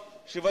name of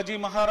Shivaji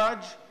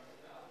Maharaj,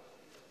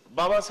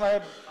 Baba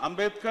Saheb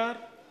Ambedkar,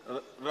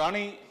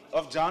 Rani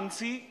of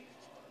Jhansi.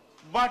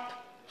 But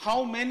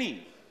how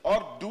many,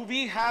 or do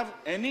we have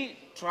any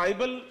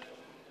tribal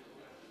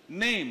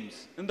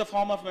names in the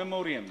form of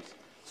memoriams?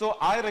 So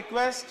I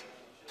request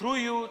through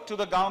you to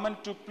the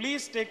government to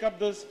please take up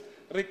this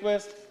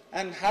request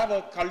and have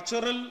a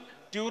cultural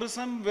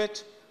tourism,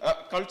 which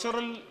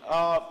cultural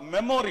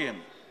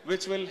memoriam,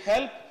 which will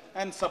help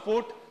and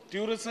support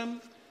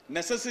tourism,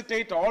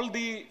 necessitate all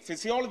the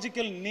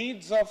physiological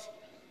needs of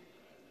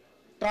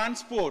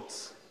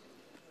transports,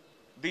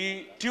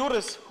 the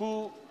tourists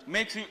who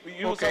makes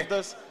use of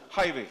this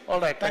highway. All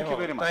right. Thank you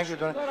very much. Thank you,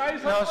 Tony.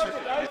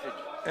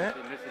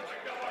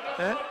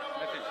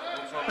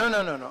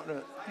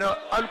 No,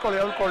 I'll call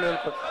you.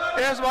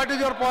 Yes, what is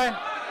your point?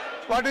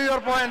 What is your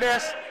point,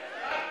 yes?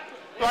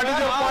 What is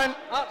your point?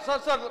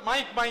 Sir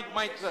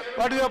mic sir.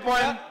 What is your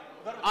point?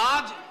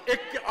 आज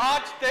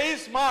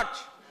 23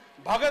 मार्च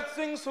भगत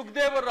सिंह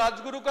सुखदेव और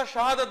राजगुरु का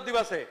शहादत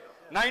दिवस है.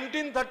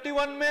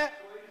 1931 में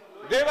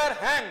they were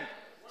hanged.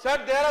 Sir,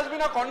 there has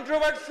been a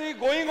controversy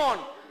going on.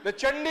 The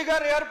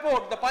Chandigarh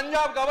airport, the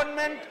Punjab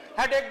government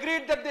had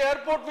agreed that the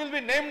airport will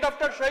be named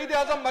after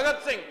Shahid-e-Azam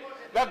Bhagat Singh.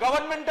 The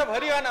government of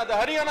Haryana, the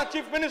Haryana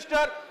chief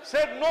minister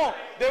said no,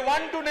 they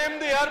want to name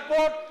the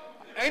airport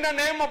in the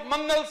name of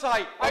Mangal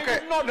Sai. Okay. I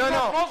did not No,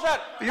 know, sir.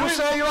 You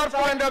say your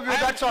point of view,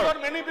 that's all. I'm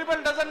sure many people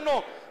doesn't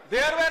know.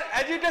 There were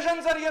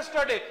agitations, sir,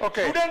 yesterday.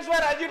 Okay. Students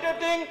were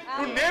agitating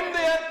to name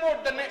the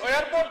airport. The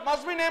airport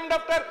must be named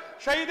after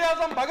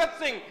Shahid-e-Azam Bhagat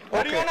Singh. The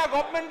Haryana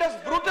government has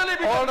brutally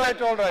beaten All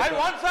right, all right. I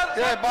want, sir,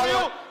 Yeah, to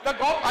you, the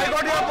government... I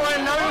got your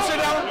point. Now you sit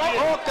down.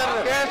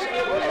 Yes.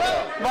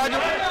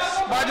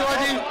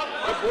 बाजूवाजी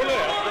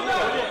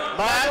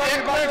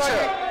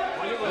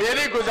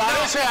मेरी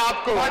गुजारिश है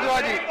आपको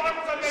बाजूवाजी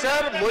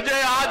sir,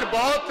 मुझे आज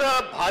बहुत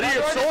भारी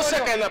अफसोस से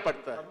कहना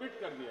पड़ता है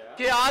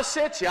कि आज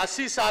से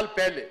 86 साल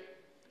पहले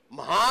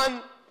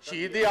महान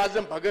शहीद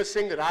आजम भगत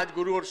सिंह,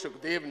 राजगुरु और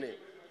सुखदेव ने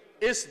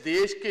इस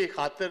देश के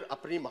खातिर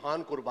अपनी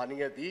महान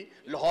कुर्बानियां दी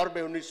लाहौर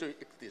में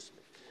 1931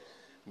 में।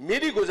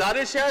 मेरी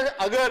गुजारिश है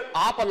अगर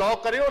आप अलाउ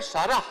करें और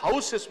सारा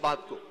हाउस इस बात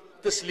को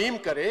तस्लीम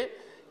करे,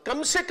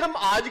 कम से कम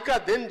आज का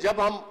दिन जब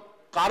हम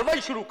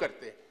कार्रवाई शुरू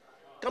करते हैं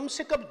कम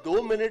से कम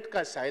 2 मिनट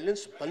का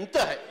साइलेंस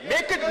बनता है।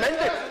 Make it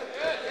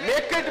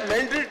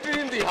mandatory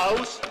in the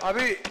house.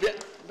 अभी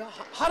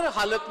हर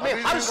हालत में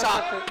हर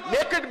साल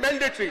मेक इट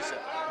मैंडेटरी सर।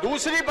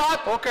 दूसरी बात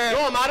जो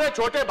हमारे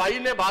छोटे भाई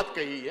ने बात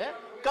कही है,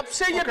 कब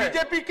से ये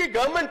बीजेपी की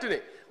गवर्नमेंट ने,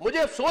 मुझे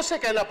अफसोस से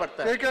कहना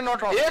पड़ता है,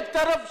 एक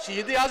तरफ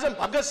शहीद आजम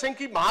भगत सिंह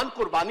की महान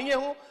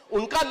कुर्बानियां हो,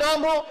 उनका नाम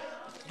हो,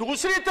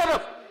 दूसरी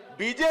तरफ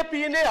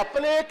बीजेपी ने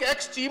अपने एक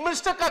एक्स चीफ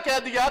मिनिस्टर का कह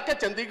दिया कि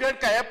चंडीगढ़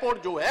का एयरपोर्ट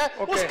जो है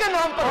उसके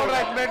नाम पर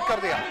मेड कर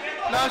दिया।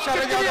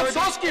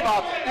 अफसोस की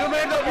बात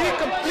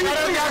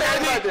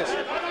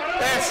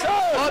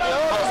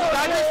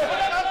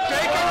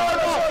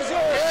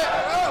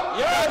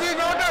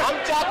हम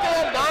चाहते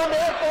हैं नाम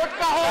एयरपोर्ट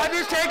का हो।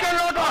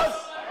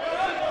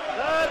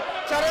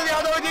 शरद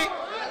यादव जी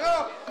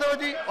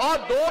और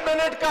 2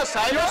 मिनट का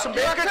silence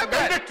make it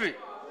mandatory.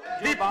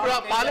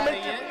 Parliament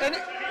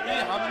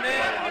हमने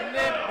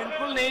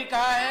बिल्कुल नहीं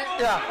कहा है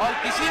और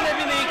किसी ने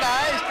भी नहीं कहा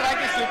है इस तरह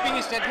की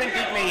स्वीपिंग स्टेटमेंट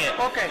ठीक नहीं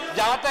है।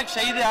 जहां तक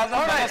शहीद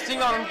आजम भगत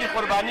सिंह और उनकी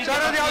कुर्बानी की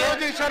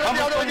हम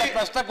उसको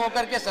नतमस्तक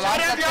होकर के सलाम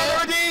करते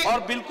हैं और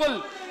बिल्कुल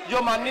जो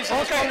माननीय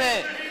सदस्यों ने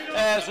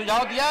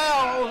सुझाव दिया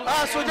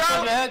है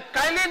सुझाव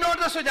काइंडली नोट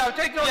द सुझाव,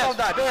 take note of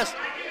that. Yes,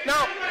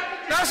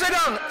 now sit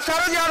down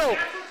Sharad Yadav.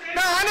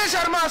 Now Ani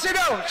Sharma, sit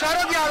down.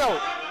 Sharad Yadav.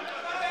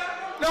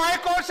 Now I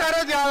quote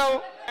Sharad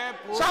Yadav.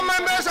 Some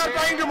members are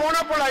trying to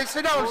monopolize.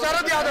 Sit down.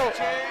 Sharad Yadav.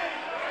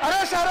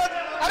 अरे शरद,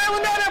 अरे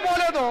उन्होंने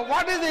बोले तो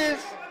what is this?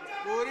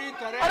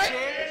 अरे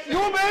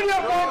you made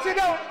your point. Sit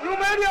down. You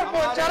made your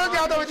point. Sharad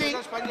Yadav ji.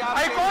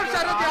 I quote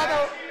Sharad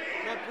Yadav.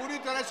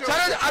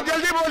 शरद आप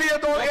जल्दी बोलिए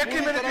तो एक ही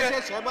मिनट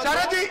के।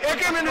 शरद जी एक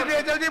ही मिनट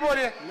के जल्दी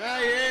बोलिए।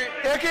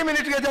 एक ही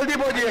मिनट के जल्दी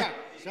बोलिए।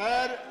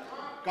 सर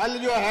कल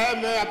जो है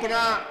मैं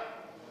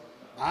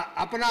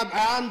अपना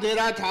बयान दे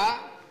रहा था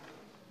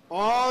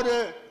और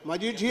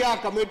मजीठिया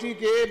कमेटी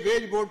के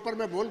पेज बोर्ड पर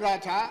मैं बोल रहा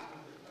था।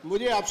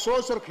 मुझे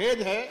अफसोस और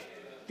खेद है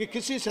कि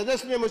किसी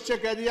सदस्य ने मुझसे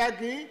कह दिया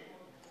कि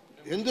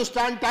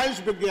हिंदुस्तान टाइम्स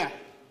बिक गया है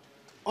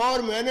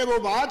और मैंने वो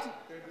बात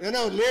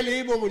ले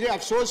ली। वो मुझे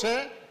अफसोस है,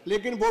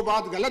 लेकिन वो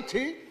बात गलत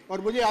थी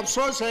और मुझे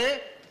अफसोस है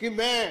कि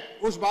मैं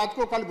उस बात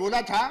को कल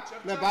बोला था।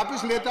 मैं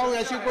वापस लेता हूं,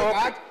 ऐसी कोई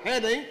बात है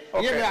नहीं।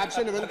 ये मैं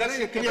आपसे निवेदन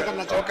करके क्लियर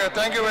करना चाहता हूं। Okay,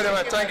 thank you very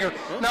much. Thank you.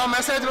 Now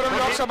message from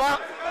Lok Sabha.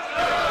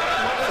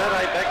 Sir,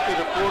 I beg to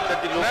report that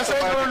the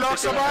Lok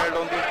Sabha held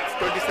on the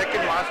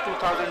 22nd March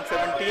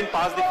 2017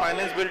 passed the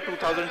Finance Bill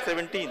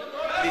 2017.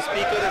 The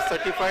Speaker has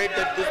certified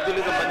that this bill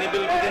is a money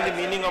bill within the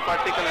meaning of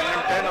Article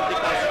 110 of the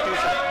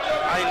Constitution.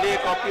 I lay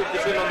a copy of the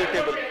bill on the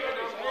table.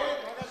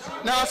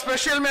 Now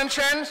special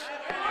mentions.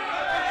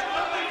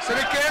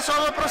 Sri K.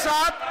 Soma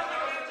Prasad.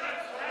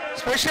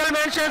 Special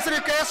mention Sri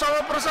K.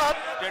 Soma Prasad.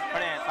 State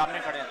खड़े हैं, सामने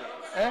खड़े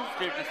हैं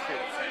state.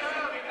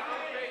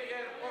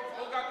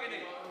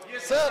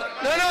 Sir,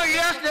 no,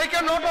 yes, take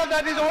a note of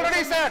that. Is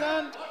already said.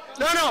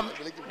 No,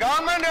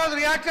 government has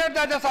reacted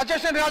that the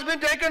suggestion has been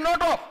taken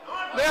note of.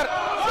 There.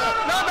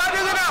 No, that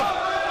is enough.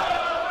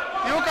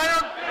 You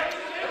cannot.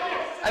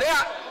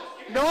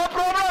 No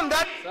problem.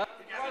 That.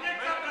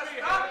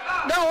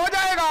 No, हो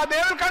जाएगा.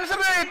 They will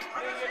consider it.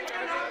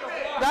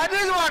 That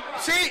is what.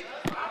 See.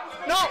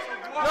 No,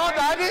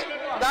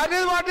 that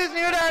is what is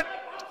needed.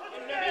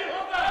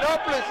 No,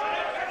 please.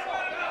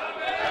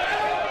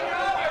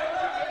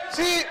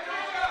 See.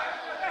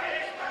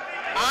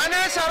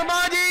 Ani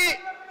Sharma ji,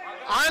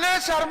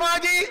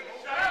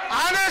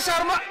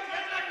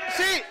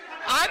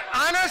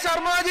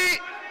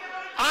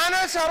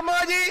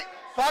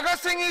 Bhagat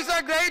Singh is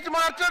a great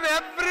martyr,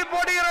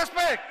 everybody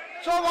respect.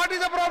 So what is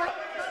the problem?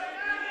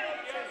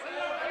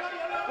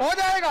 हो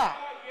जाएगा।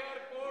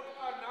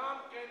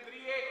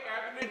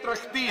 Cabinet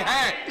रखती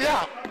है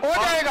हो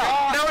जाएगा।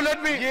 Now let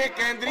me. ये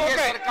केंद्रीय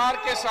सरकार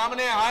के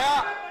सामने आया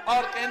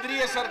और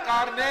केंद्रीय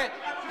सरकार ने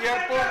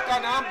एयरपोर्ट का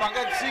नाम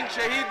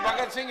शहीद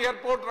भगत सिंह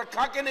एयरपोर्ट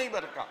रखा कि नहीं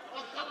रखा,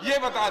 ये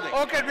बता दें।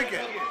 Okay, ठीक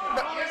है।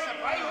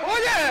 हो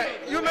जाए।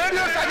 You made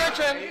your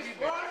suggestion.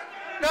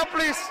 Now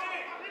please.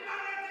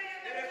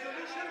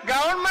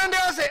 Government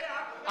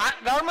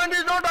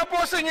is not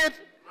opposing it.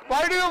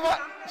 Why do you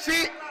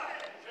see?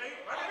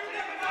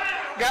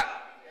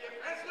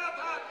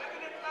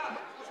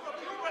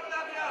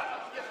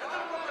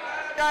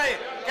 जाए,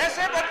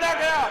 कैसे बदला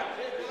गया?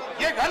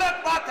 ये गलत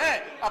बात है,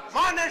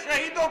 अपमान है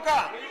शहीदों का।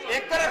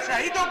 एक तरफ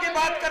शहीदों की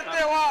बात करते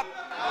हो आप,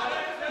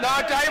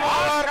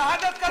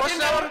 शहादत का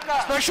दिन है उनका।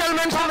 Special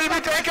mention will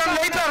be taken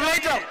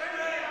later.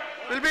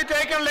 Will be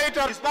taken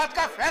later. इस बात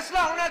का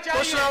फैसला होना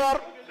चाहिए।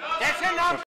 कैसे नाम